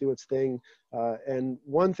and let it do its thing. And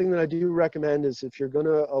one thing that I do recommend is if you're going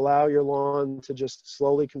to allow your lawn to just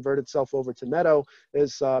slowly convert itself over to meadow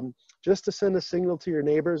is just to send a signal to your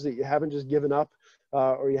neighbors that you haven't just given up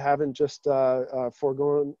or you haven't just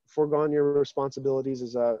foregone your responsibilities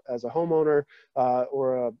as a homeowner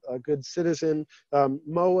or a good citizen.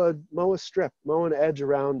 Mow a strip, mow an edge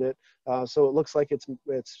around it so it looks like it's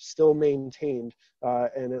still maintained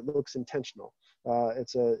and it looks intentional.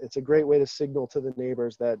 It's a great way to signal to the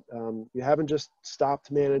neighbors that you haven't just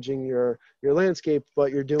stopped managing your landscape,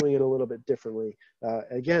 but you're doing it a little bit differently.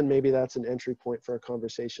 Again, maybe that's an entry point for a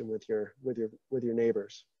conversation with your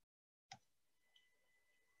neighbors.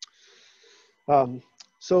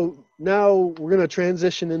 So now we're going to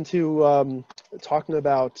transition into talking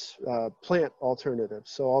about plant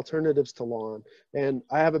alternatives, so alternatives to lawn. And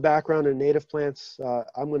I have a background in native plants.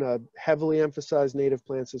 I'm going to heavily emphasize native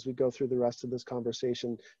plants as we go through the rest of this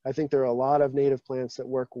conversation. I think there are a lot of native plants that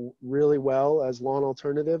work really well as lawn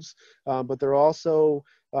alternatives, but there are also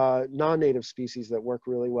non-native species that work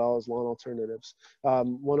really well as lawn alternatives.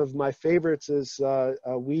 One of my favorites is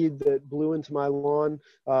a weed that blew into my lawn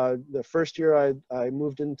the first year I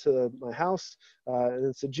moved into my house, and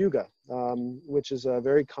it's a juga, which is a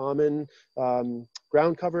very common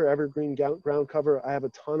ground cover, evergreen ground cover. I have a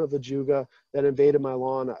ton of ajuga that invaded my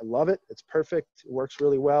lawn. I love it. It's perfect. It works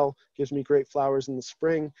really well. Gives me great flowers in the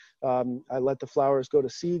spring. I let the flowers go to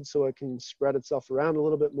seed so it can spread itself around a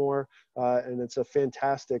little bit more. And it's a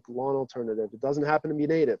fantastic lawn alternative. It doesn't happen to be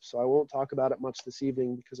native, so I won't talk about it much this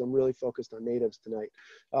evening because I'm really focused on natives tonight.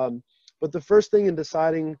 But the first thing in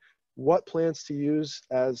deciding what plants to use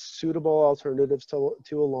as suitable alternatives to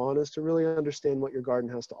a lawn is to really understand what your garden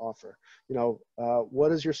has to offer. You know,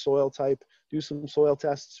 what is your soil type? Do some soil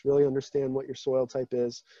tests, really understand what your soil type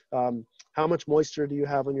is. How much moisture do you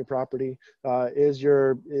have on your property? Is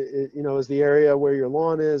the area where your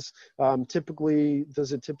lawn is, does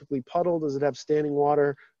it typically puddle? Does it have standing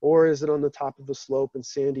water? Or is it on the top of the slope and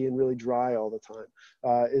sandy and really dry all the time?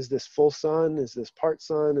 Is this full sun? Is this part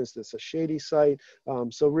sun? Is this a shady site?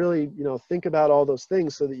 So really, think about all those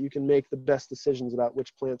things so that you can make the best decisions about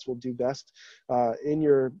which plants will do best in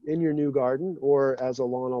your new garden or as a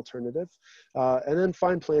lawn alternative. And then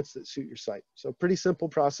find plants that suit your site. So pretty simple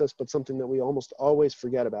process, but something that we almost always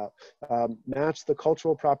forget about. Match the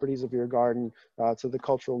cultural properties of your garden to the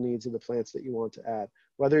cultural needs of the plants that you want to add.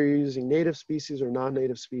 Whether you're using native species or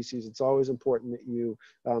non-native species, it's always important that you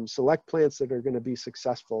select plants that are going to be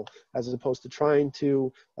successful, as opposed to trying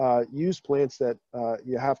to use plants that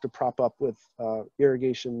you have to prop up with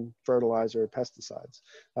irrigation, fertilizer, pesticides.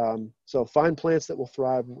 So find plants that will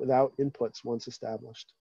thrive without inputs once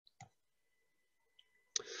established.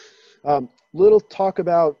 Little talk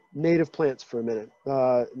about native plants for a minute.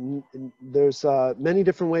 There's many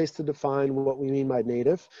different ways to define what we mean by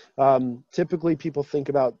native. Typically, people think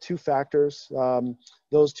about two factors,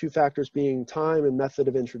 those two factors being time and method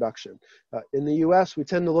of introduction. In the US, we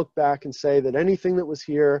tend to look back and say that anything that was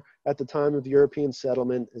here at the time of European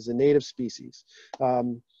settlement is a native species.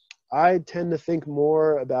 I tend to think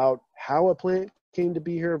more about how a plant came to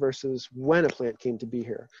be here versus when a plant came to be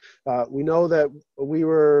here. We know that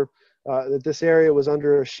that this area was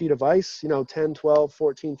under a sheet of ice, 10, 12,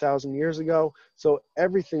 14,000 years ago. So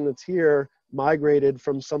everything that's here migrated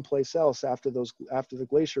from someplace else after the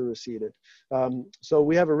glacier receded. So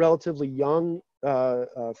we have a relatively young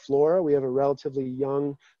flora. We have a relatively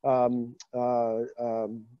young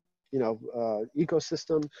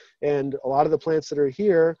ecosystem, and a lot of the plants that are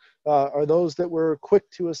here are those that were quick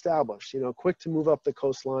to establish, quick to move up the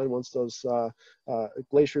coastline once those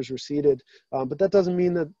glaciers receded. But that doesn't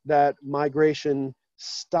mean that migration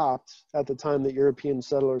stopped at the time that European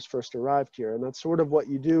settlers first arrived here. And that's sort of what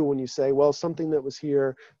you do when you say, well, something that was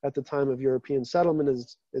here at the time of European settlement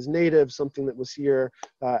is native, something that was here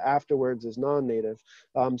afterwards is non-native.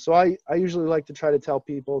 So I usually like to try to tell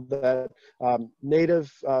people that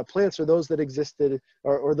native plants are those that existed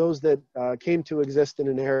or those that came to exist in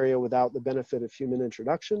an area without the benefit of human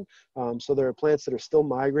introduction. So there are plants that are still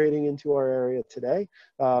migrating into our area today.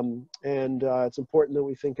 And it's important that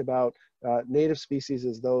we think about native species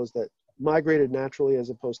as those that migrated naturally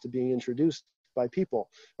as opposed to being introduced by people.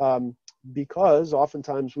 Because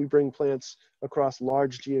oftentimes we bring plants across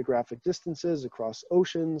large geographic distances, across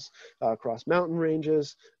oceans, across mountain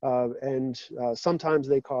ranges, and sometimes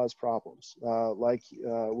they cause problems, like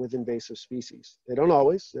with invasive species. They don't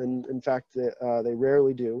always, and in fact, they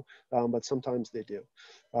rarely do, but sometimes they do.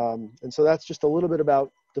 And so that's just a little bit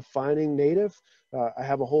about defining native. I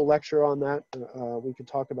have a whole lecture on that we could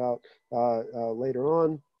talk about later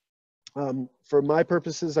on. For my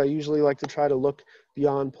purposes, I usually like to try to look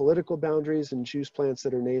beyond political boundaries and choose plants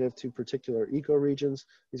that are native to particular ecoregions.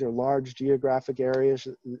 These are large geographic areas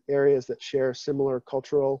that share similar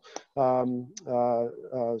cultural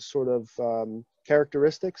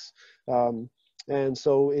characteristics. And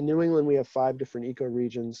so in New England, we have 5 different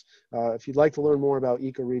ecoregions. If you'd like to learn more about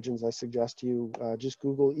ecoregions, I suggest you just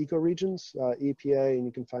Google ecoregions, EPA, and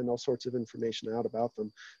you can find all sorts of information out about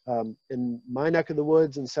them. In my neck of the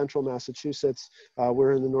woods in central Massachusetts,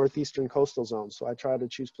 we're in the northeastern coastal zone. So I try to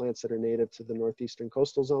choose plants that are native to the northeastern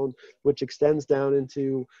coastal zone, which extends down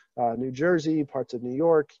into New Jersey, parts of New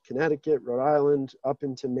York, Connecticut, Rhode Island, up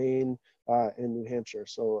into Maine, and New Hampshire.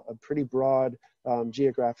 So a pretty broad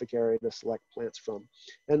geographic area to select plants from.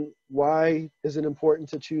 And why is it important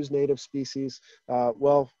to choose native species?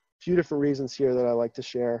 Well, a few different reasons here that I like to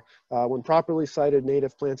share. When properly sited,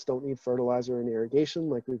 native plants don't need fertilizer and irrigation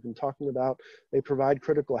like we've been talking about. They provide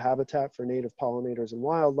critical habitat for native pollinators and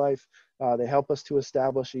wildlife. They help us to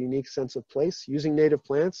establish a unique sense of place. Using native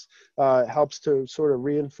plants helps to sort of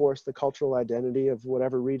reinforce the cultural identity of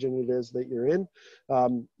whatever region it is that you're in.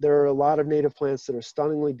 There are a lot of native plants that are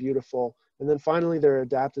stunningly beautiful. And then finally, they're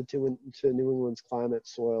adapted to New England's climate,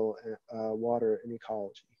 soil, water, and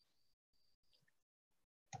ecology.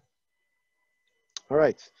 All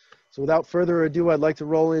right, so without further ado, I'd like to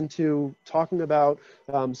roll into talking about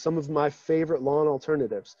some of my favorite lawn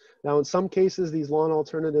alternatives. Now, in some cases, these lawn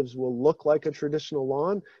alternatives will look like a traditional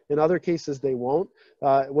lawn. In other cases, they won't.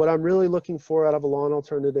 What I'm really looking for out of a lawn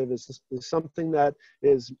alternative is something that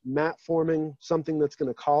is mat forming, something that's going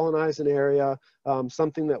to colonize an area,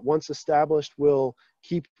 something that once established will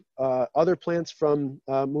keep other plants from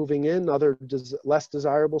moving in, other less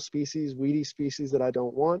desirable species, weedy species that I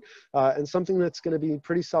don't want, and something that's going to be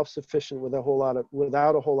pretty self-sufficient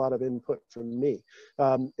without a whole lot of input from me.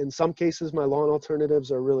 In some cases, my lawn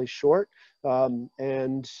alternatives are really short, and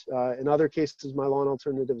in other cases, my lawn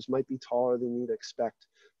alternatives might be taller than you'd expect.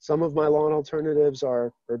 Some of my lawn alternatives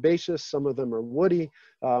are herbaceous, some of them are woody,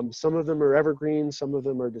 some of them are evergreen, some of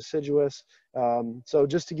them are deciduous. So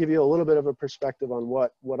just to give you a little bit of a perspective on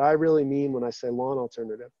what I really mean when I say lawn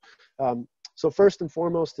alternative. So first and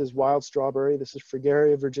foremost is wild strawberry. This is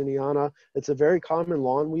Fragaria virginiana. It's a very common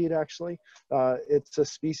lawn weed, actually. It's a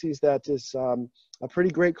species that is a pretty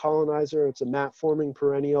great colonizer. It's a mat-forming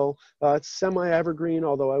perennial. It's semi-evergreen,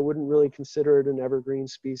 although I wouldn't really consider it an evergreen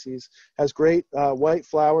species. Has great white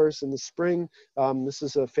flowers in the spring. This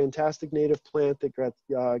is a fantastic native plant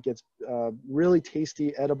that gets really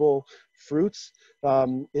tasty, edible fruits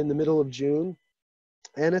in the middle of June.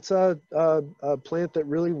 And it's a plant that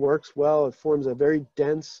really works well. It forms a very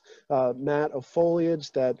dense mat of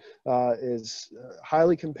foliage that is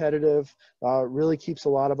highly competitive, really keeps a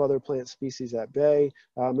lot of other plant species at bay,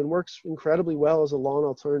 and works incredibly well as a lawn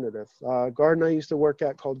alternative. Garden I used to work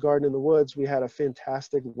at called Garden in the Woods, we had a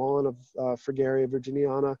fantastic lawn of Fragaria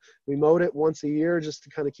virginiana. We mowed it once a year just to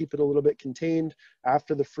kind of keep it a little bit contained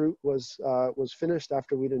after the fruit was finished,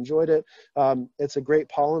 after we'd enjoyed it. It's a great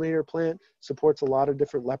pollinator plant, supports a lot of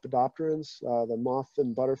different lepidopterans, the moth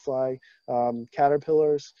and butterfly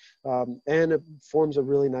caterpillars, and it forms a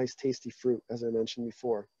really nice tasty fruit, as I mentioned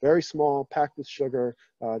before. Very small, packed with sugar,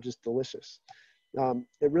 just delicious.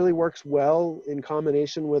 It really works well in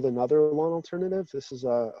combination with another lawn alternative. This is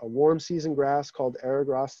a warm season grass called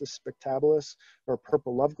Eragrostis spectabilis, or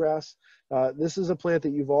purple lovegrass. This is a plant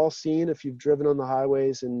that you've all seen if you've driven on the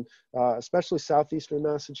highways in especially southeastern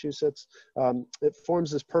Massachusetts. It forms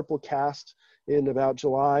this purple cast in about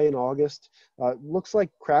July and August. Looks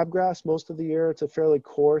like crabgrass most of the year. It's a fairly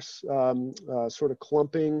coarse, sort of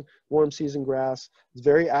clumping, warm season grass. It's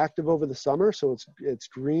very active over the summer, so it's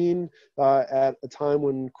green at a time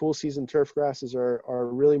when cool season turf grasses are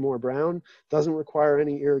really more brown. Doesn't require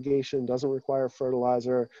any irrigation, doesn't require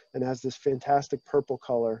fertilizer, and has this fantastic purple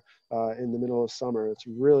color in the middle of summer. It's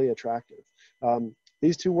really attractive.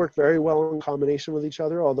 These two work very well in combination with each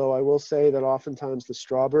other, although I will say that oftentimes the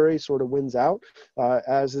strawberry sort of wins out,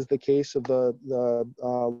 as is the case of the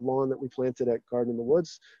lawn that we planted at Garden in the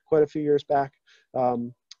Woods quite a few years back.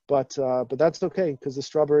 But that's okay, because the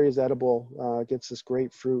strawberry is edible, gets this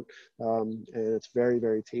great fruit, and it's very,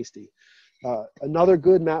 very tasty. Another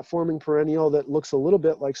good mat-forming perennial that looks a little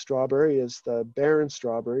bit like strawberry is the barren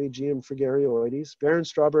strawberry, Geum frugarioides. Barren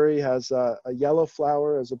strawberry has a yellow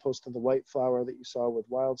flower as opposed to the white flower that you saw with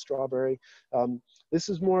wild strawberry. This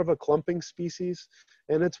is more of a clumping species,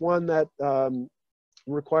 and it's one that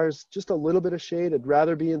requires just a little bit of shade. It'd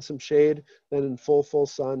rather be in some shade than in full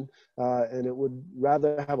sun, and it would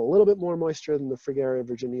rather have a little bit more moisture than the Fragaria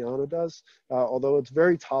virginiana does, although it's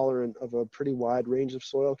very tolerant of a pretty wide range of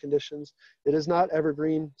soil conditions. It is not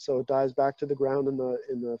evergreen, so it dies back to the ground in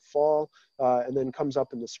the fall, and then comes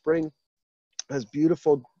up in the spring. Has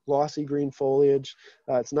beautiful glossy green foliage.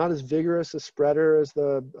 It's not as vigorous a spreader as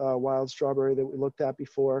the wild strawberry that we looked at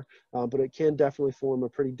before, but it can definitely form a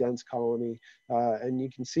pretty dense colony. And you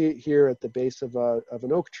can see it here at the base of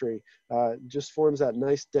an oak tree. Just forms that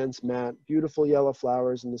nice dense mat, beautiful yellow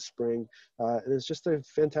flowers in the spring, and it's just a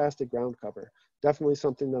fantastic ground cover. Definitely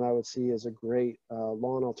something that I would see as a great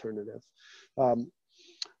lawn alternative.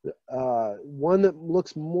 One that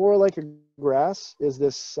looks more like a grass is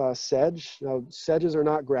this sedge. Now, sedges are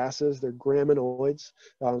not grasses; they're graminoids,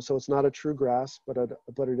 so it's not a true grass, but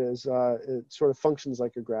it is. It sort of functions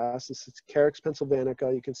like a grass. This is Carex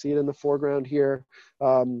pennsylvanica. You can see it in the foreground here,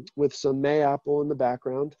 with some mayapple in the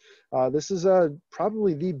background. This is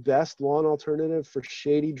probably the best lawn alternative for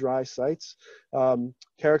shady, dry sites.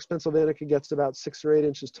 Carex pennsylvanica gets about 6 or 8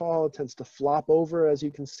 inches tall. It tends to flop over, as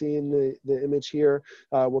you can see in the image here.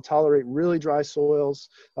 Will tolerate really dry soils.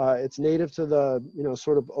 It's native to the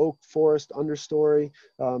sort of oak forest understory,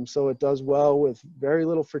 so it does well with very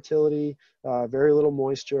little fertility, very little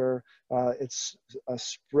moisture. It's a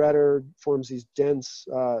spreader, forms these dense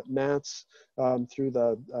mats through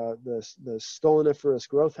the stoloniferous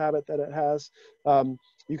growth habit that it has.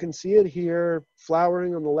 You can see it here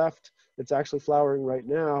flowering on the left. It's actually flowering right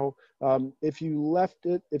now. If you let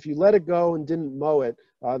it go and didn't mow it,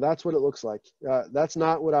 that's what it looks like. That's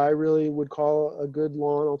not what I really would call a good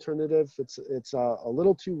lawn alternative. It's a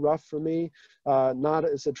little too rough for me, not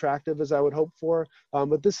as attractive as I would hope for.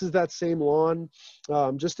 But this is that same lawn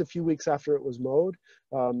just a few weeks after it was mowed.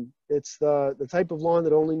 It's the type of lawn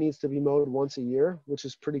that only needs to be mowed once a year, which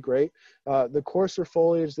is pretty great. The coarser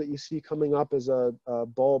foliage that you see coming up is a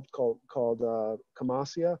bulb called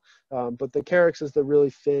Camassia, but the carex is the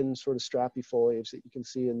really thin, sort of strappy foliage that you can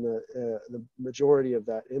see in the majority of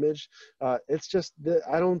that image. It's just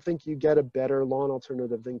I don't think you get a better lawn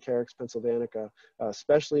alternative than Carex pennsylvanica,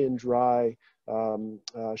 especially in dry,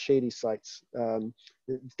 shady sites.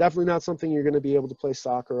 It's definitely not something you're going to be able to play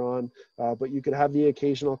soccer on, but you could have the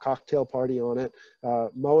occasional cocktail party on it.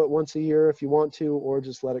 Mow it once a year if you want to, or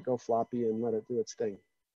just let it go floppy and let it do its thing.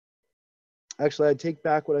 Actually, I take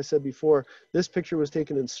back what I said before. This picture was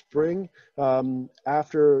taken in spring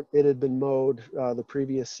after it had been mowed the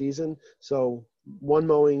previous season. So one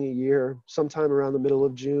mowing a year, sometime around the middle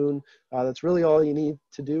of June. That's really all you need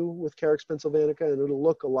to do with Carex pennsylvanica, and it'll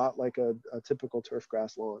look a lot like a typical turf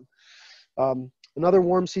grass lawn. Another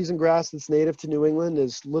warm season grass that's native to New England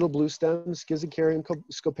is little blue stem, Schizocarium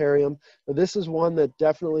scoparium. Now, this is one that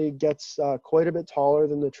definitely gets quite a bit taller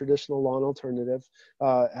than the traditional lawn alternative.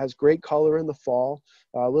 Has great color in the fall.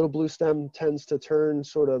 Little blue stem tends to turn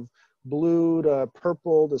sort of blue to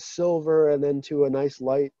purple to silver, and then to a nice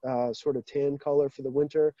light sort of tan color for the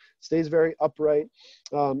winter. Stays very upright.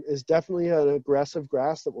 Is definitely an aggressive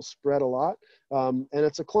grass that will spread a lot, and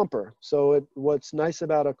it's a clumper. So what's nice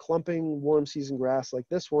about a clumping warm season grass like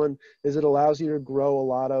this one is it allows you to grow a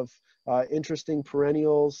lot of interesting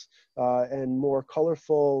perennials and more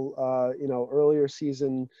colorful, earlier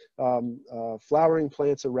season flowering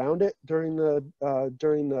plants around it during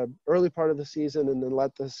the early part of the season, and then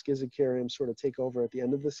let the Schizocarium sort of take over at the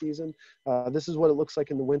end of the season. This is what it looks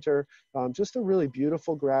like in the winter. Just a really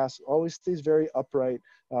beautiful grass, always stays very upright,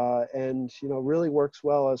 and really works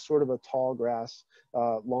well as sort of a tall grass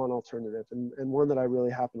lawn alternative, and one that I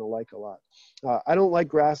really happen to like a lot. I don't like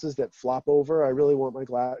grasses that flop over. I really want my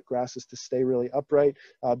grasses to stay really upright.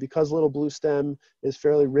 Because little blue stem is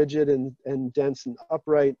fairly rigid and dense and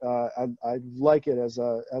upright, I like it as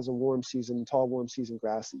a tall warm season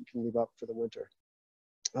grass that you can leave up for the winter.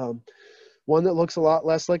 One that looks a lot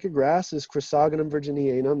less like a grass is Chrysogonum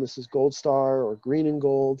virginianum. This is gold star or green and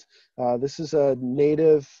gold. This is a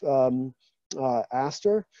native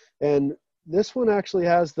aster, and this one actually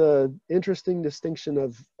has the interesting distinction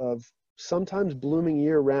of sometimes blooming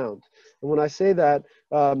year round. And when I say that,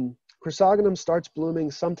 Chrysogonum starts blooming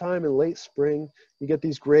sometime in late spring. You get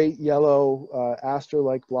these great yellow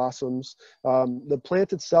aster-like blossoms. The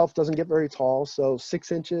plant itself doesn't get very tall, so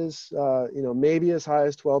 6 inches, maybe as high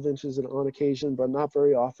as 12 inches on occasion, but not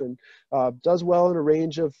very often. Does well in a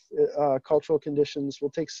range of cultural conditions. We'll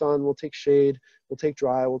take sun, we'll take shade, we'll take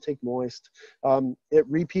dry, we'll take moist. It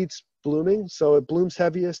repeats blooming, so it blooms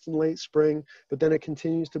heaviest in late spring, but then it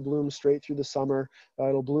continues to bloom straight through the summer.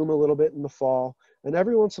 It'll bloom a little bit in the fall, and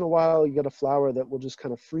every once in a while you get a flower that will just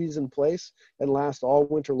kind of freeze in place and last all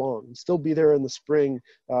winter long and still be there in the spring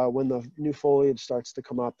when the new foliage starts to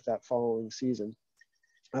come up that following season.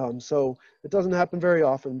 So it doesn't happen very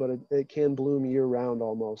often, but it can bloom year round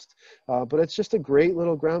almost. But it's just a great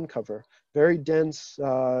little ground cover, very dense,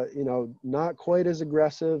 you know, not quite as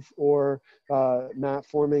aggressive or mat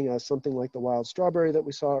forming as something like the wild strawberry that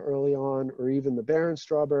we saw early on, or even the barren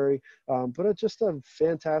strawberry, but it's just a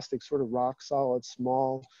fantastic sort of rock solid,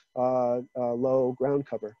 small, low ground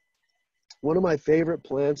cover. One of my favorite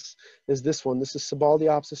plants is this one. This is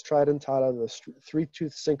Sebaldiopsis tridentata, the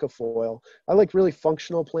three-tooth cinquefoil. I like really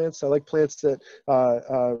functional plants. I like plants that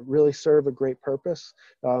really serve a great purpose.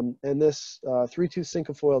 And this three-tooth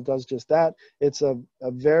cinquefoil does just that. It's a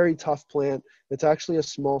very tough plant. It's actually a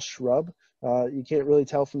small shrub. You can't really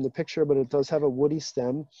tell from the picture, but it does have a woody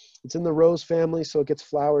stem. It's in the rose family, so it gets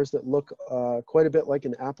flowers that look quite a bit like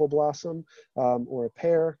an apple blossom or a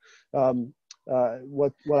pear.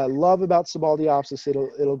 What I love about Sebaldiopsis,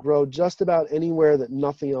 it'll grow just about anywhere that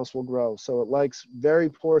nothing else will grow. So it likes very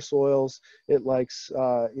poor soils. It likes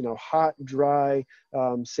you know, hot, dry,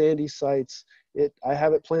 sandy sites. I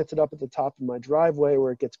have it planted up at the top of my driveway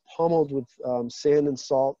where it gets pummeled with sand and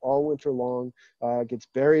salt all winter long, gets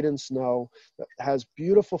buried in snow. It has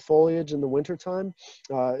beautiful foliage in the wintertime.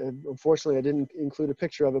 Unfortunately, I didn't include a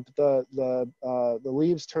picture of it, but the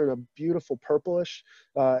leaves turn a beautiful purplish,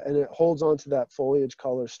 and it holds on to that foliage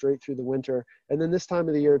color straight through the winter. And then this time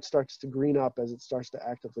of the year, it starts to green up as it starts to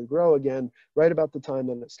actively grow again, right about the time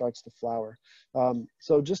that it starts to flower.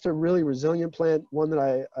 So just a really resilient plant, one that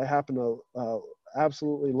I happen to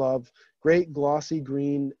absolutely love. Great glossy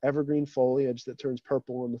green, evergreen foliage that turns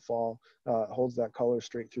purple in the fall, holds that color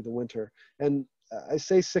straight through the winter. And I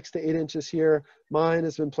say 6 to 8 inches here. Mine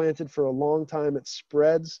has been planted for a long time. It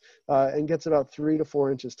spreads and gets about 3 to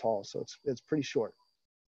 4 inches tall, so it's pretty short.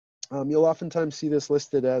 You'll oftentimes see this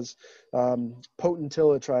listed as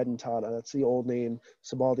Potentilla tridentata. That's the old name.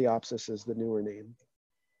 Sebaldiopsis is the newer name.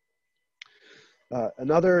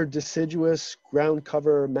 Another deciduous ground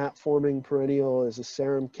cover mat forming perennial is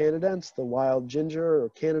Asarum canadense, the wild ginger or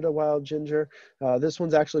Canada wild ginger. This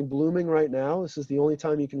one's actually blooming right now. This is the only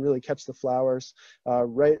time you can really catch the flowers.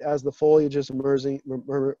 Right as the foliage is emerging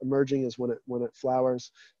is when it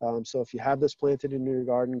flowers. So if you have this planted in your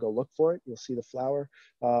garden, go look for it. You'll see the flower.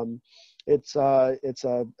 It's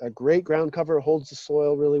a great ground cover, holds the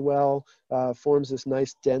soil really well, forms this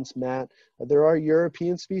nice dense mat. There are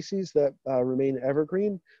European species that remain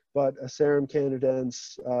evergreen, but Asarum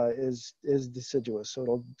canadense is deciduous, so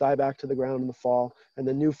it'll die back to the ground in the fall, and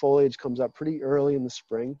the new foliage comes up pretty early in the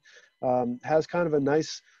spring. Has kind of a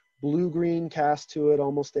nice blue-green cast to it,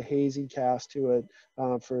 almost a hazy cast to it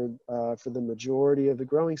for the majority of the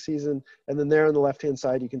growing season. And then there on the left-hand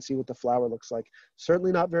side, you can see what the flower looks like.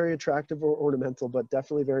 Certainly not very attractive or ornamental, but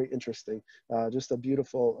definitely very interesting. Just a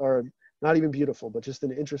beautiful, or not even beautiful, but just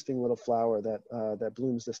an interesting little flower that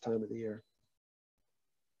blooms this time of the year.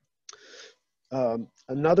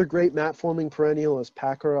 Another great mat forming perennial is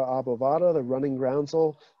Pachyra obovata, the running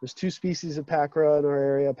groundsel. There's 2 species of Pachyra in our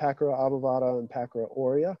area, Pachyra obovata and Pachyra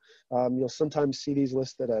aurea. You'll sometimes see these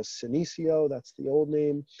listed as Senecio, that's the old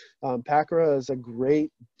name. Pachyra is a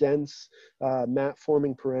great, dense, mat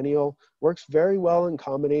forming perennial. Works very well in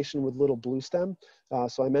combination with little blue stem.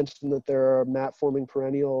 So I mentioned that there are mat forming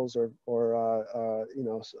perennials or you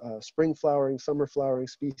know, spring flowering, summer flowering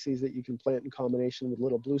species that you can plant in combination with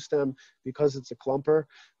little blue stem because it's a clumper.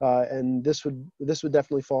 And this would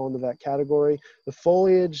definitely fall into that category. The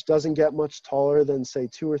foliage doesn't get much taller than say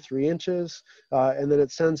 2 or 3 inches, and then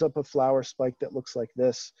it sends up a flower spike that looks like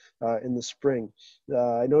this in the spring.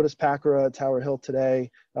 I noticed Pachyra at Tower Hill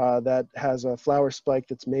today that has a flower spike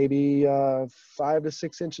that's maybe 5 to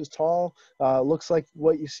 6 inches tall. Looks like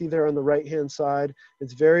what you see there on the right hand side.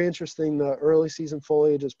 It's very interesting. The early season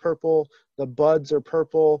foliage is purple, the buds are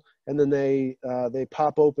purple, and then they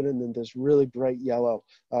pop open and then there's really bright yellow,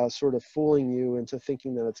 sort of fooling you into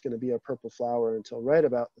thinking that it's going to be a purple flower until right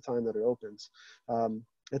about the time that it opens.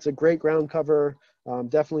 It's a great ground cover,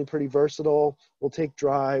 definitely pretty versatile. We'll take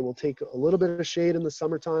dry, we'll take a little bit of shade in the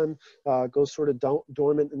summertime, goes sort of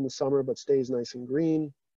dormant in the summer but stays nice and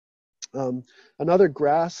green. Another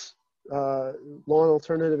grass lawn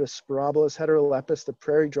alternative is Spirabolus heterolepis, the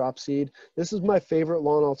prairie dropseed. This is my favorite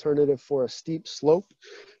lawn alternative for a steep slope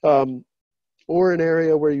or an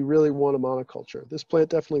area where you really want a monoculture. This plant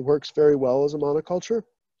definitely works very well as a monoculture.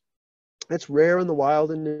 It's rare in the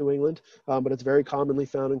wild in New England, but it's very commonly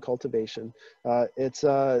found in cultivation.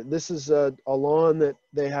 This is a lawn that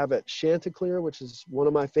they have at Chanticleer, which is one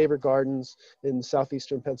of my favorite gardens in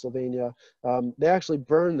southeastern Pennsylvania. They actually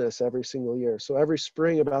burn this every single year. So every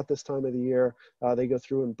spring about this time of the year, they go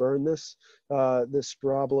through and burn this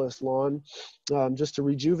Sporobolus lawn just to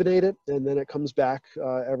rejuvenate it, and then it comes back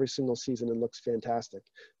every single season and looks fantastic.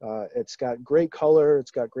 It's got great color,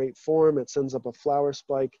 it's got great form, it sends up a flower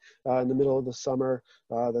spike in the middle of the summer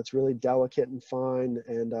that's really delicate and fine,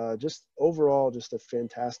 and just overall just a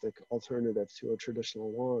fantastic alternative to a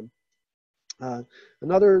traditional lawn.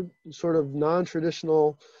 Another sort of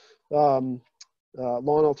non-traditional lawn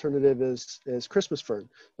alternative is Christmas fern.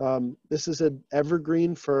 This is an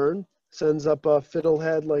evergreen fern, sends up a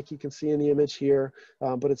fiddlehead like you can see in the image here,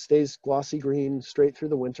 but it stays glossy green straight through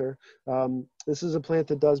the winter. This is a plant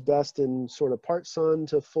that does best in sort of part sun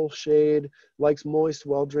to full shade, likes moist,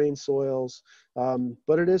 well-drained soils,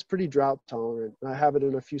 but it is pretty drought tolerant. I have it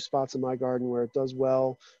in a few spots in my garden where it does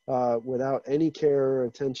well without any care or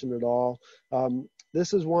attention at all.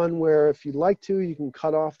 This is one where if you'd like to, you can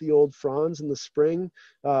cut off the old fronds in the spring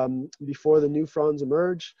before the new fronds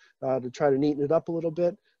emerge to try to neaten it up a little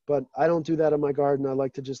bit. But I don't do that in my garden. I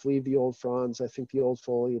like to just leave the old fronds. I think the old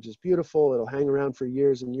foliage is beautiful. It'll hang around for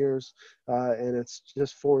years and years, and it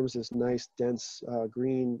just forms this nice, dense,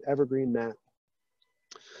 green, evergreen mat.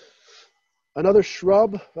 Another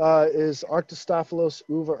shrub is Arctostaphylos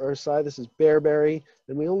uva ursi. This is bearberry,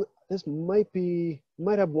 and this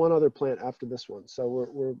might have one other plant after this one. So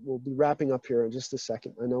we'll be wrapping up here in just a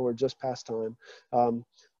second. I know we're just past time.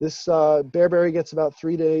 This bearberry gets about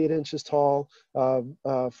 3 to 8 inches tall,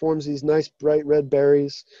 forms these nice bright red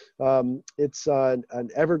berries. It's an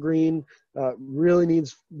evergreen, really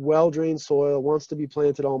needs well-drained soil, wants to be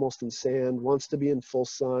planted almost in sand, wants to be in full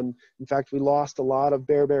sun. In fact, we lost a lot of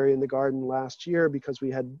bearberry in the garden last year because we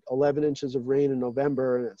had 11 inches of rain in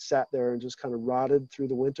November and it sat there and just kind of rotted through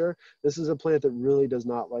the winter. This is a plant that really does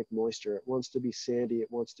not like moisture. It wants to be sandy, it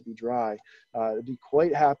wants to be dry. It'd be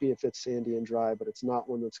quite happy if it's sandy and dry, but it's not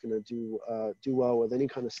one that's going to do well with any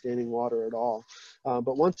kind of standing water at all.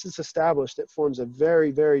 But once it's established, it forms a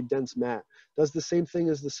very, very dense mat. Does the same thing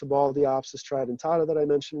as the Sebaldiopsis tridentata that I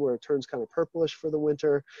mentioned, where it turns kind of purplish for the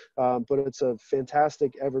winter, but it's a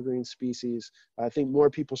fantastic evergreen species. I think more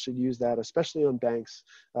people should use that, especially on banks,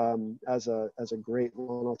 as a great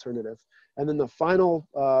lawn alternative. And then the final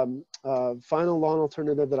lawn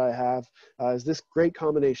alternative that I have is this great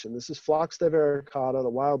combination. This is Phlox divaricata, the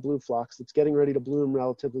wild blue phlox that's getting ready to bloom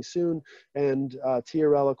relatively soon, and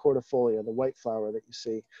Tiarella cordifolia, the white flower that you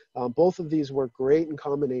see. Both of these work great in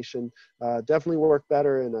combination, definitely work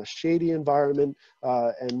better in a shady environment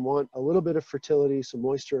and want a little bit of fertility, some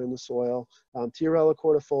moisture in the soil. Tiarella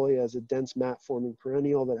cordifolia is a dense mat-forming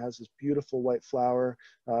perennial that has this beautiful white flower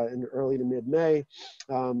in early to mid-May.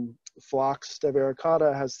 Phlox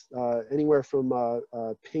divaricata has anywhere from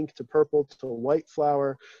pink to purple to white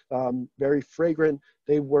flower, very fragrant.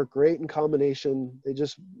 They work great in combination. They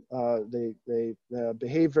just they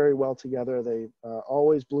behave very well together. They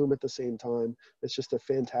always bloom at the same time. It's just a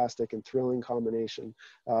fantastic and thrilling combination.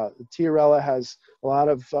 Tiarella has a lot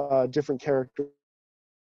of different characteristics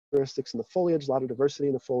in the foliage, a lot of diversity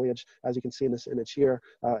in the foliage, as you can see in this image here,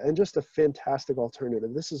 and just a fantastic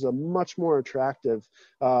alternative. This is a much more attractive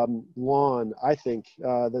lawn, I think,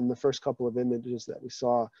 than the first couple of images that we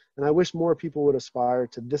saw. And I wish more people would aspire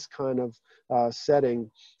to this kind of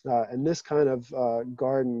setting and this kind of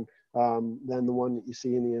garden than the one that you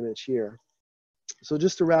see in the image here. So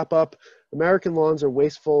just to wrap up, American lawns are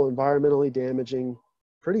wasteful, environmentally damaging,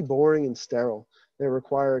 pretty boring and sterile. They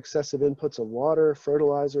require excessive inputs of water,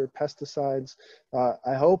 fertilizer, pesticides.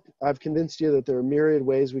 I hope I've convinced you that there are myriad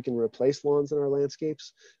ways we can replace lawns in our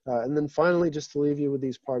landscapes. And then finally, just to leave you with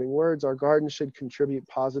these parting words, our garden should contribute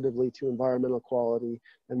positively to environmental quality.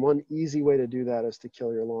 And one easy way to do that is to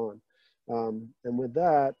kill your lawn. And with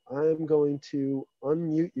that, I'm going to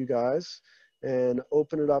unmute you guys and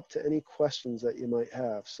open it up to any questions that you might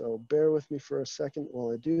have. So bear with me for a second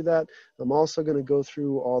while I do that. I'm also going to go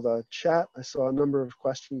through all the chat. I saw a number of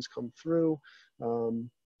questions come through.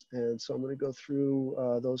 And so I'm going to go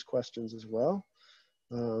through those questions as well.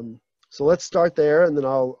 So let's start there, and then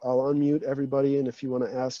I'll unmute everybody. And if you want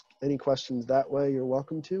to ask any questions that way, you're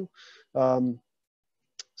welcome to.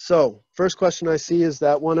 So first question I see is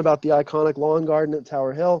that one about the iconic lawn garden at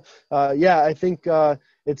Tower Hill. Yeah, I think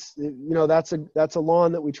it's, you know, that's a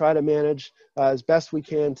lawn that we try to manage as best we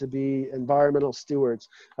can to be environmental stewards.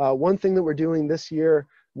 One thing that we're doing this year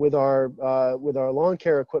with our lawn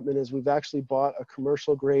care equipment is we've actually bought a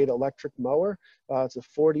commercial grade electric mower. It's a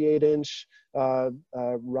 48-inch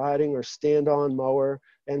riding or stand-on mower,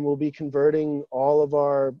 and we'll be converting all of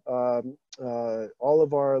our all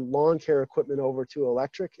of our lawn care equipment over to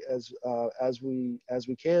electric as we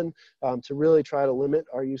can, to really try to limit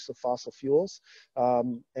our use of fossil fuels.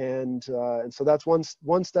 And so that's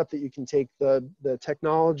one step that you can take. The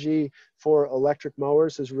technology for electric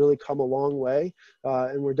mowers has really come a long way,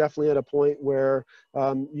 and we're definitely at a point where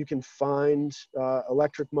you can find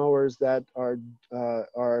electric mowers that are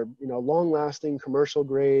long-lasting, commercial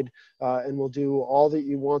grade, and will do all that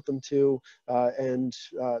you want them to, and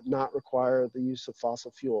not require the use of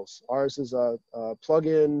fossil fuels. Ours is a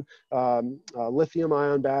plug-in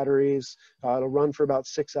lithium-ion batteries. It'll run for about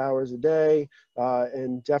 6 hours a day,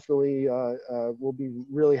 and definitely we'll be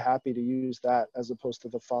really happy to use that as opposed to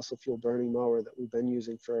the fossil fuel burning mower that we've been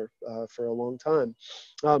using for a long time.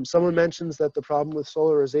 Someone mentions that the problem with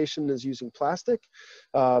solarization is using plastic,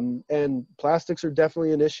 and plastics are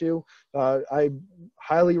definitely an issue. I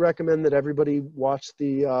highly recommend that everybody watch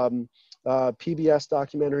the PBS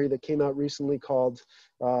documentary that came out recently called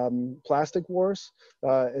Plastic Wars.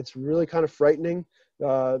 It's really kind of frightening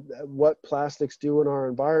what plastics do in our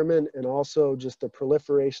environment, and also just the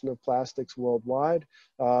proliferation of plastics worldwide.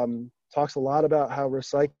 Talks a lot about how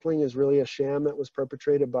recycling is really a sham that was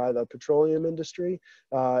perpetrated by the petroleum industry.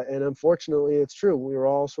 And unfortunately, it's true. We were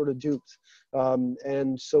all sort of duped.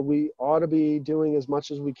 And so we ought to be doing as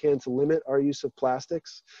much as we can to limit our use of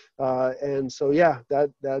plastics. And so, yeah,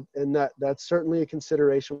 that's certainly a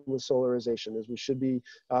consideration with solarization, is we should be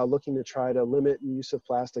looking to try to limit use of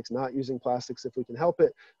plastics, not using plastics if we can help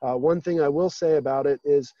it. One thing I will say about it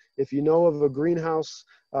is, if you know of a greenhouse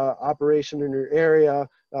operation in your area,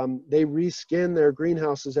 they reskin their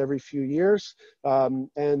greenhouses every few years,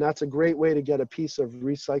 and that's a great way to get a piece of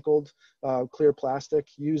recycled clear plastic.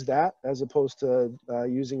 Use that as opposed to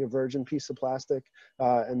using a virgin piece of plastic,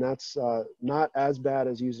 and that's not as bad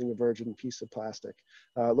as using a virgin piece of plastic.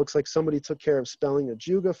 It looks like somebody took care of spelling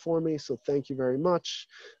ajuga for me, so thank you very much.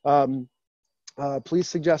 Please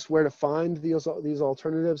suggest where to find these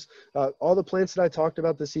alternatives. All the plants that I talked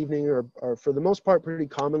about this evening are for the most part pretty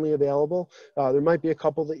commonly available. There might be a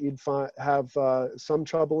couple that you'd have some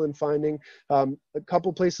trouble in finding. A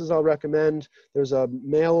couple places I'll recommend. There's a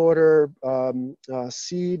mail order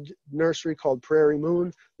seed nursery called Prairie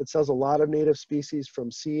Moon that sells a lot of native species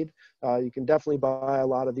from seed. You can definitely buy a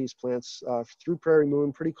lot of these plants through Prairie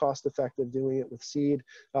Moon, pretty cost effective doing it with seed.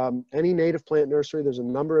 Any native plant nursery, there's a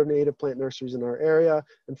number of native plant nurseries in our area,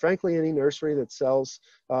 and frankly any nursery that sells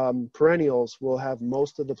perennials will have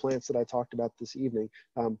most of the plants that I talked about this evening.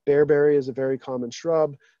 Bearberry is a very common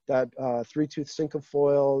shrub. That three-tooth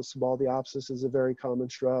cinquefoil, Subaldiopsis is a very common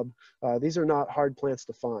shrub. These are not hard plants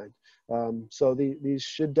to find. So these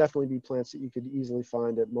should definitely be plants that you could easily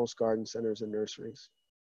find at most garden centers and nurseries.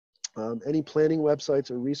 Any planning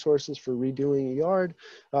websites or resources for redoing a yard,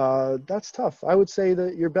 that's tough. I would say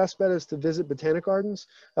that your best bet is to visit botanic gardens,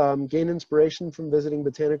 gain inspiration from visiting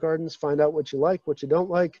botanic gardens, find out what you like, what you don't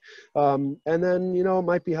like, and then, you know, it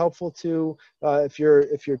might be helpful to, if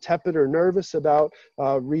you're tepid or nervous about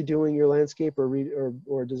redoing your landscape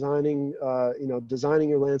or designing, designing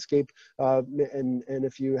your landscape, and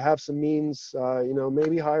if you have some means,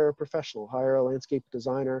 maybe hire a professional, hire a landscape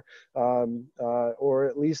designer, or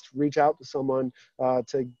at least reach out to someone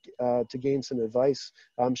to gain some advice.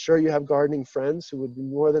 I'm sure you have gardening friends who would be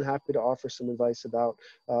more than happy to offer some advice about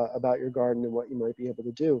your garden and what you might be able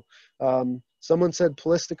to do. Someone said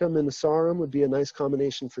Polystichum and Asarum would be a nice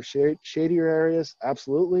combination for shadier areas.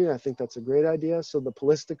 Absolutely, I think that's a great idea. So the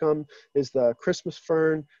Polystichum is the Christmas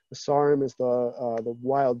fern, the Asarum is the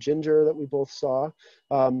wild ginger that we both saw.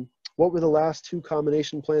 What were the last two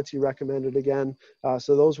combination plants you recommended again?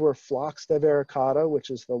 So those were Phlox divaricata, which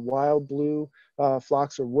is the wild blue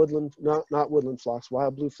phlox, or woodland, not woodland phlox,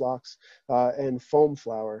 wild blue phlox, and foam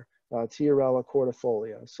flower, Tiarella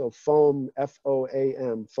cordifolia. So foam,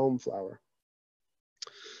 F-O-A-M, foam flower.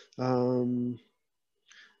 And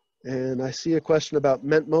I see a question about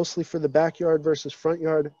meant mostly for the backyard versus front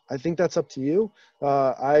yard. I think that's up to you.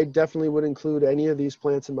 I definitely would include any of these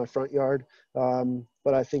plants in my front yard,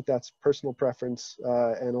 but I think that's personal preference,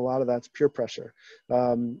 and a lot of that's peer pressure.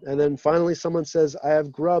 And then finally, someone says, I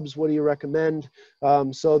have grubs, what do you recommend?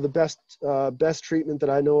 So the best treatment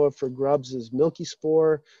that I know of for grubs is milky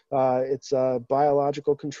spore. It's a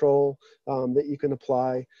biological control that you can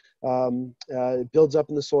apply. It builds up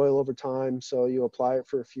in the soil over time, so you apply it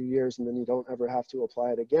for a few years and then you don't ever have to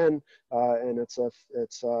apply it again, and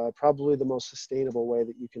it's probably the most sustainable way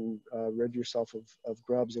that you can rid yourself of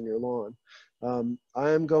grubs in your lawn.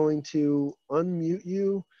 I am going to unmute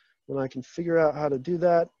you when I can figure out how to do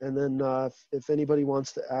that, and then if anybody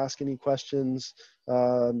wants to ask any questions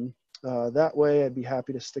that way, I'd be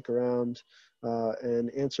happy to stick around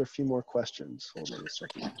and answer a few more questions. Hold on a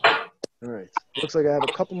second. All right, looks like I have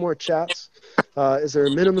a couple more chats. Is there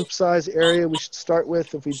a minimum size area we should start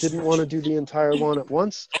with if we didn't want to do the entire lawn at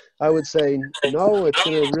once? I would say no. It's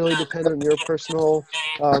going to really depend on your personal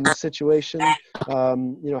situation,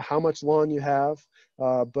 how much lawn you have.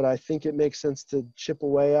 But I think it makes sense to chip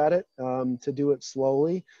away at it, to do it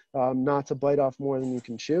slowly, not to bite off more than you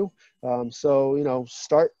can chew. So,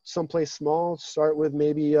 start someplace small. Start with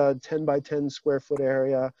maybe a 10 by 10 square foot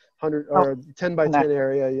area, 100 or 10 by 10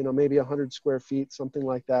 area, maybe 100 square feet, something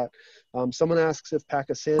like that. Someone asks if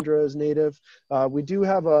Pachysandra is native. We do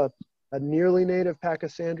have a nearly native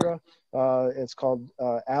Pachysandra. It's called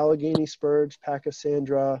Allegheny spurge,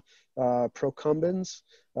 Pachysandra procumbens.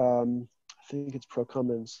 I think it's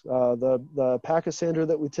procumbens. The Pachysandra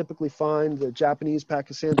that we typically find, the Japanese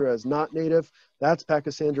Pachysandra, is not native. That's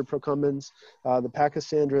Pachysandra procumbens. The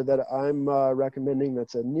Pachysandra that I'm recommending,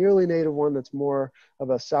 that's a nearly native one, that's more of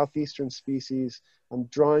a southeastern species. I'm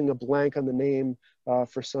drawing a blank on the name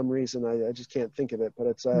for some reason. I just can't think of it, but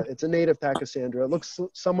it's a native Pachysandra. It looks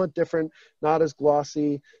somewhat different, not as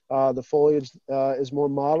glossy. The foliage is more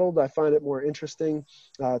mottled. I find it more interesting.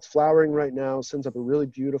 It's flowering right now, sends up a really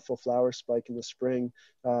beautiful flower spike in the spring.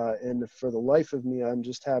 And for the life of me, I'm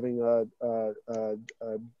just having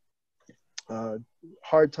a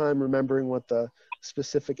hard time remembering what the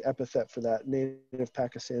specific epithet for that native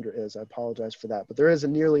Pachysandra is. I apologize for that, but there is a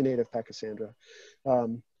nearly native Pachysandra.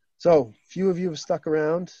 So few of you have stuck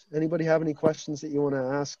around. Anybody have any questions that you want to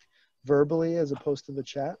ask verbally as opposed to the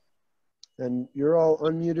chat? And you're all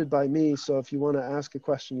unmuted by me, so if you want to ask a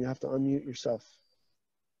question, you have to unmute yourself.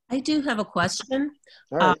 I do have a question.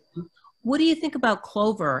 All right. What do you think about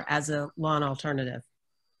clover as a lawn alternative?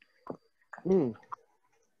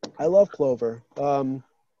 I love clover.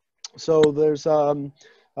 So there's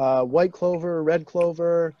white clover, red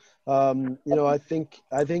clover. I think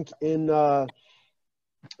in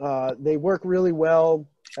they work really well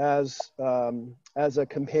as a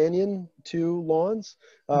companion to lawns.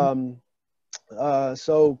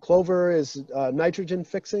 So clover is nitrogen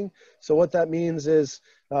fixing. So what that means is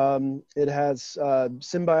it has a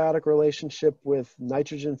symbiotic relationship with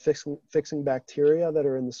nitrogen fixing bacteria that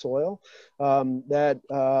are in the soil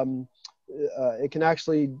it can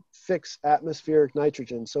actually fix atmospheric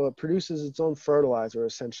nitrogen. So it produces its own fertilizer,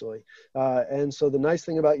 essentially. And so the nice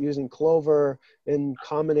thing about using clover in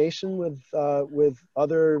combination with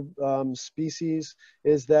other species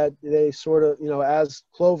is that they sort of, as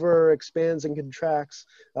clover expands and contracts,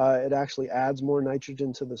 it actually adds more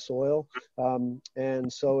nitrogen to the soil. And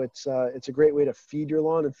so it's a great way to feed your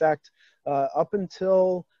lawn. In fact, up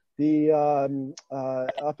until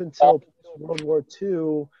World War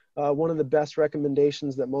II, one of the best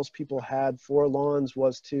recommendations that most people had for lawns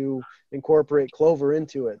was to incorporate clover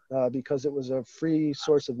into it because it was a free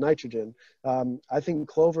source of nitrogen. I think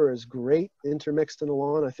clover is great intermixed in a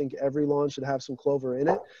lawn. I think every lawn should have some clover in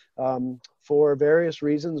it for various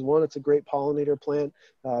reasons. One, it's a great pollinator plant.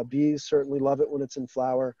 Bees certainly love it when it's in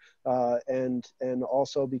flower, and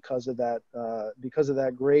also because of that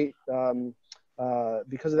great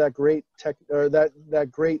that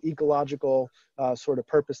great ecological sort of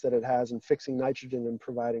purpose that it has in fixing nitrogen and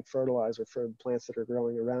providing fertilizer for plants that are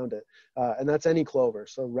growing around it. And that's any clover.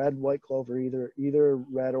 So red, white clover, either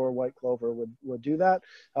red or white clover would do that.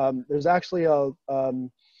 There's actually a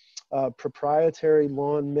proprietary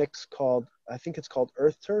lawn mix I think it's called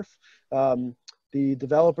Earth Turf. The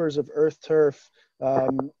developers of Earth Turf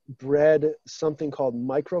bred something called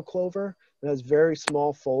micro clover. It has very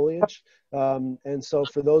small foliage. And so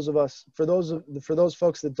for those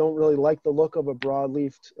folks that don't really like the look of a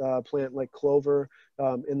broad-leafed plant like clover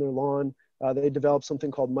in their lawn, they develop something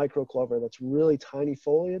called micro clover that's really tiny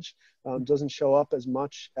foliage, doesn't show up as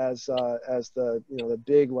much as the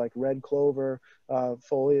big like red clover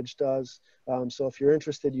foliage does. So if you're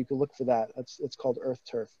interested, you can look for that. It's called Earth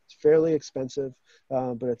Turf. It's fairly expensive,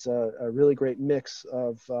 but it's a really great mix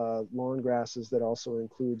of lawn grasses that also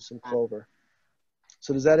include some clover.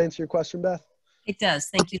 So does that answer your question, Beth? It does.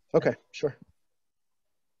 Thank you. Okay, sure.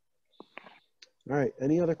 All right.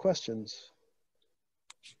 Any other questions?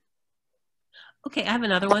 Okay, I have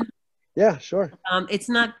another one. Yeah, sure. It's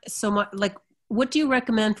not so much like, what do you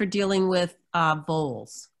recommend for dealing with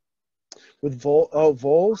voles? With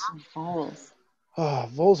voles? Voles. Oh,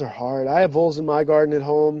 voles are hard. I have voles in my garden at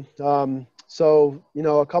home. So,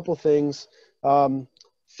 a couple things.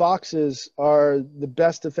 Foxes are the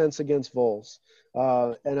best defense against voles.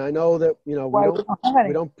 And I know that, you know, Why we don't have any?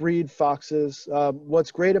 we don't breed foxes.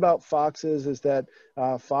 What's great about foxes is that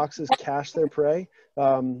foxes cache their prey.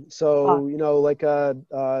 So, you know, like a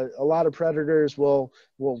lot of predators will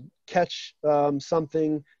catch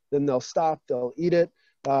something, then they'll stop, they'll eat it,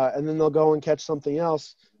 and then they'll go and catch something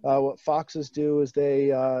else. What foxes do is they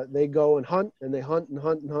go and hunt, and they hunt and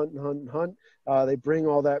hunt and hunt and hunt and hunt. They bring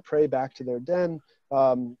all that prey back to their den,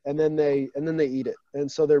 and then they eat it.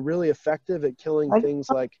 And so they're really effective at killing things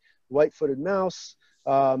like white-footed mouse,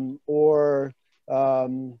 or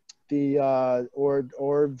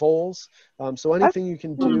voles. So anything you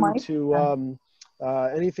can do to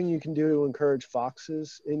anything you can do to encourage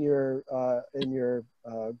foxes in your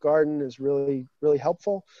garden is really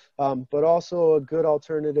helpful. But also a good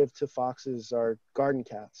alternative to foxes are garden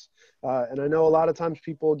cats. And I know a lot of times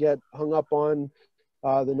people get hung up on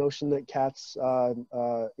the notion that cats, you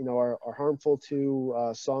know, are harmful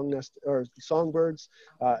to songbirds,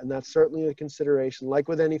 and that's certainly a consideration. Like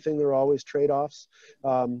with anything, there are always trade-offs.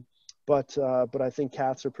 But I think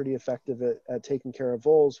cats are pretty effective at taking care of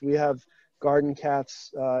voles. We have garden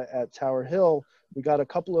cats at Tower Hill. We got a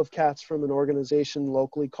couple of cats from an organization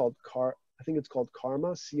locally called I think it's called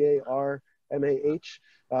Karma, C-A-R-M-A-H,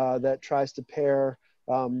 that tries to pair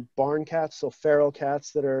barn cats, so feral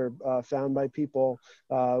cats that are found by people,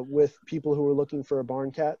 with people who are looking for a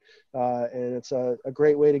barn cat. And it's a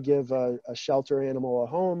great way to give a shelter animal a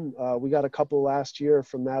home. We got a couple last year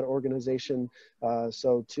from that organization.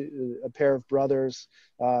 So a pair of brothers,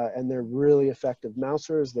 and they're really effective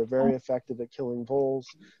mousers. They're very effective at killing voles.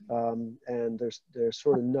 And there's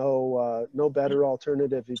sort of no better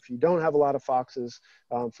alternative if you don't have a lot of foxes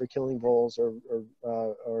for killing voles,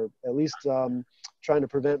 or at least trying to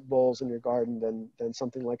prevent voles in your garden than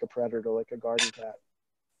something like a predator, like a garden cat.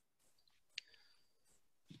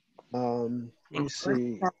 Let me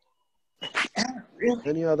see.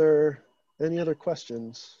 Any other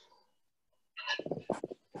questions?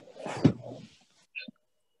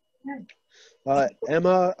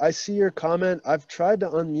 Emma, I see your comment. I've tried to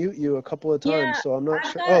unmute you a couple of times, so I'm not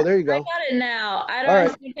sure. Oh, there you go. I got it now. I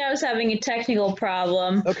think I was having a technical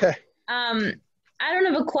problem. Okay. I don't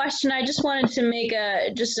have a question. I just wanted to make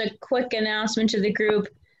just a quick announcement to the group.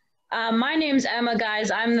 My name's Emma,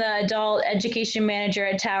 guys. I'm the adult education manager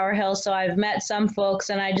at Tower Hill, so I've met some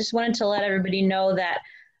folks, and I just wanted to let everybody know that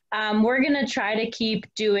we're going to try to keep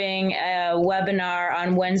doing a webinar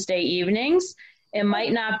on Wednesday evenings. It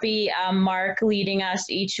might not be Mark leading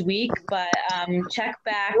us each week, but check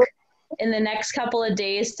back in the next couple of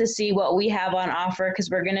days to see what we have on offer,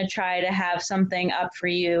 because we're going to try to have something up for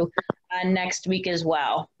you next week as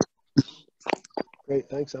well. Great.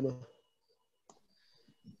 Thanks, Emma.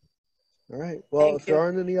 All right. Well, if there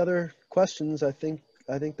aren't any other questions, I think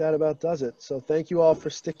that about does it. So thank you all for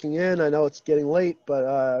sticking in. I know it's getting late, but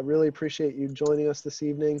I really appreciate you joining us this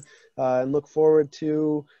evening, and look forward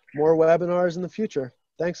to more webinars in the future.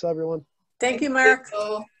 Thanks, everyone. Thank you, Mark.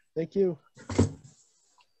 Thank you.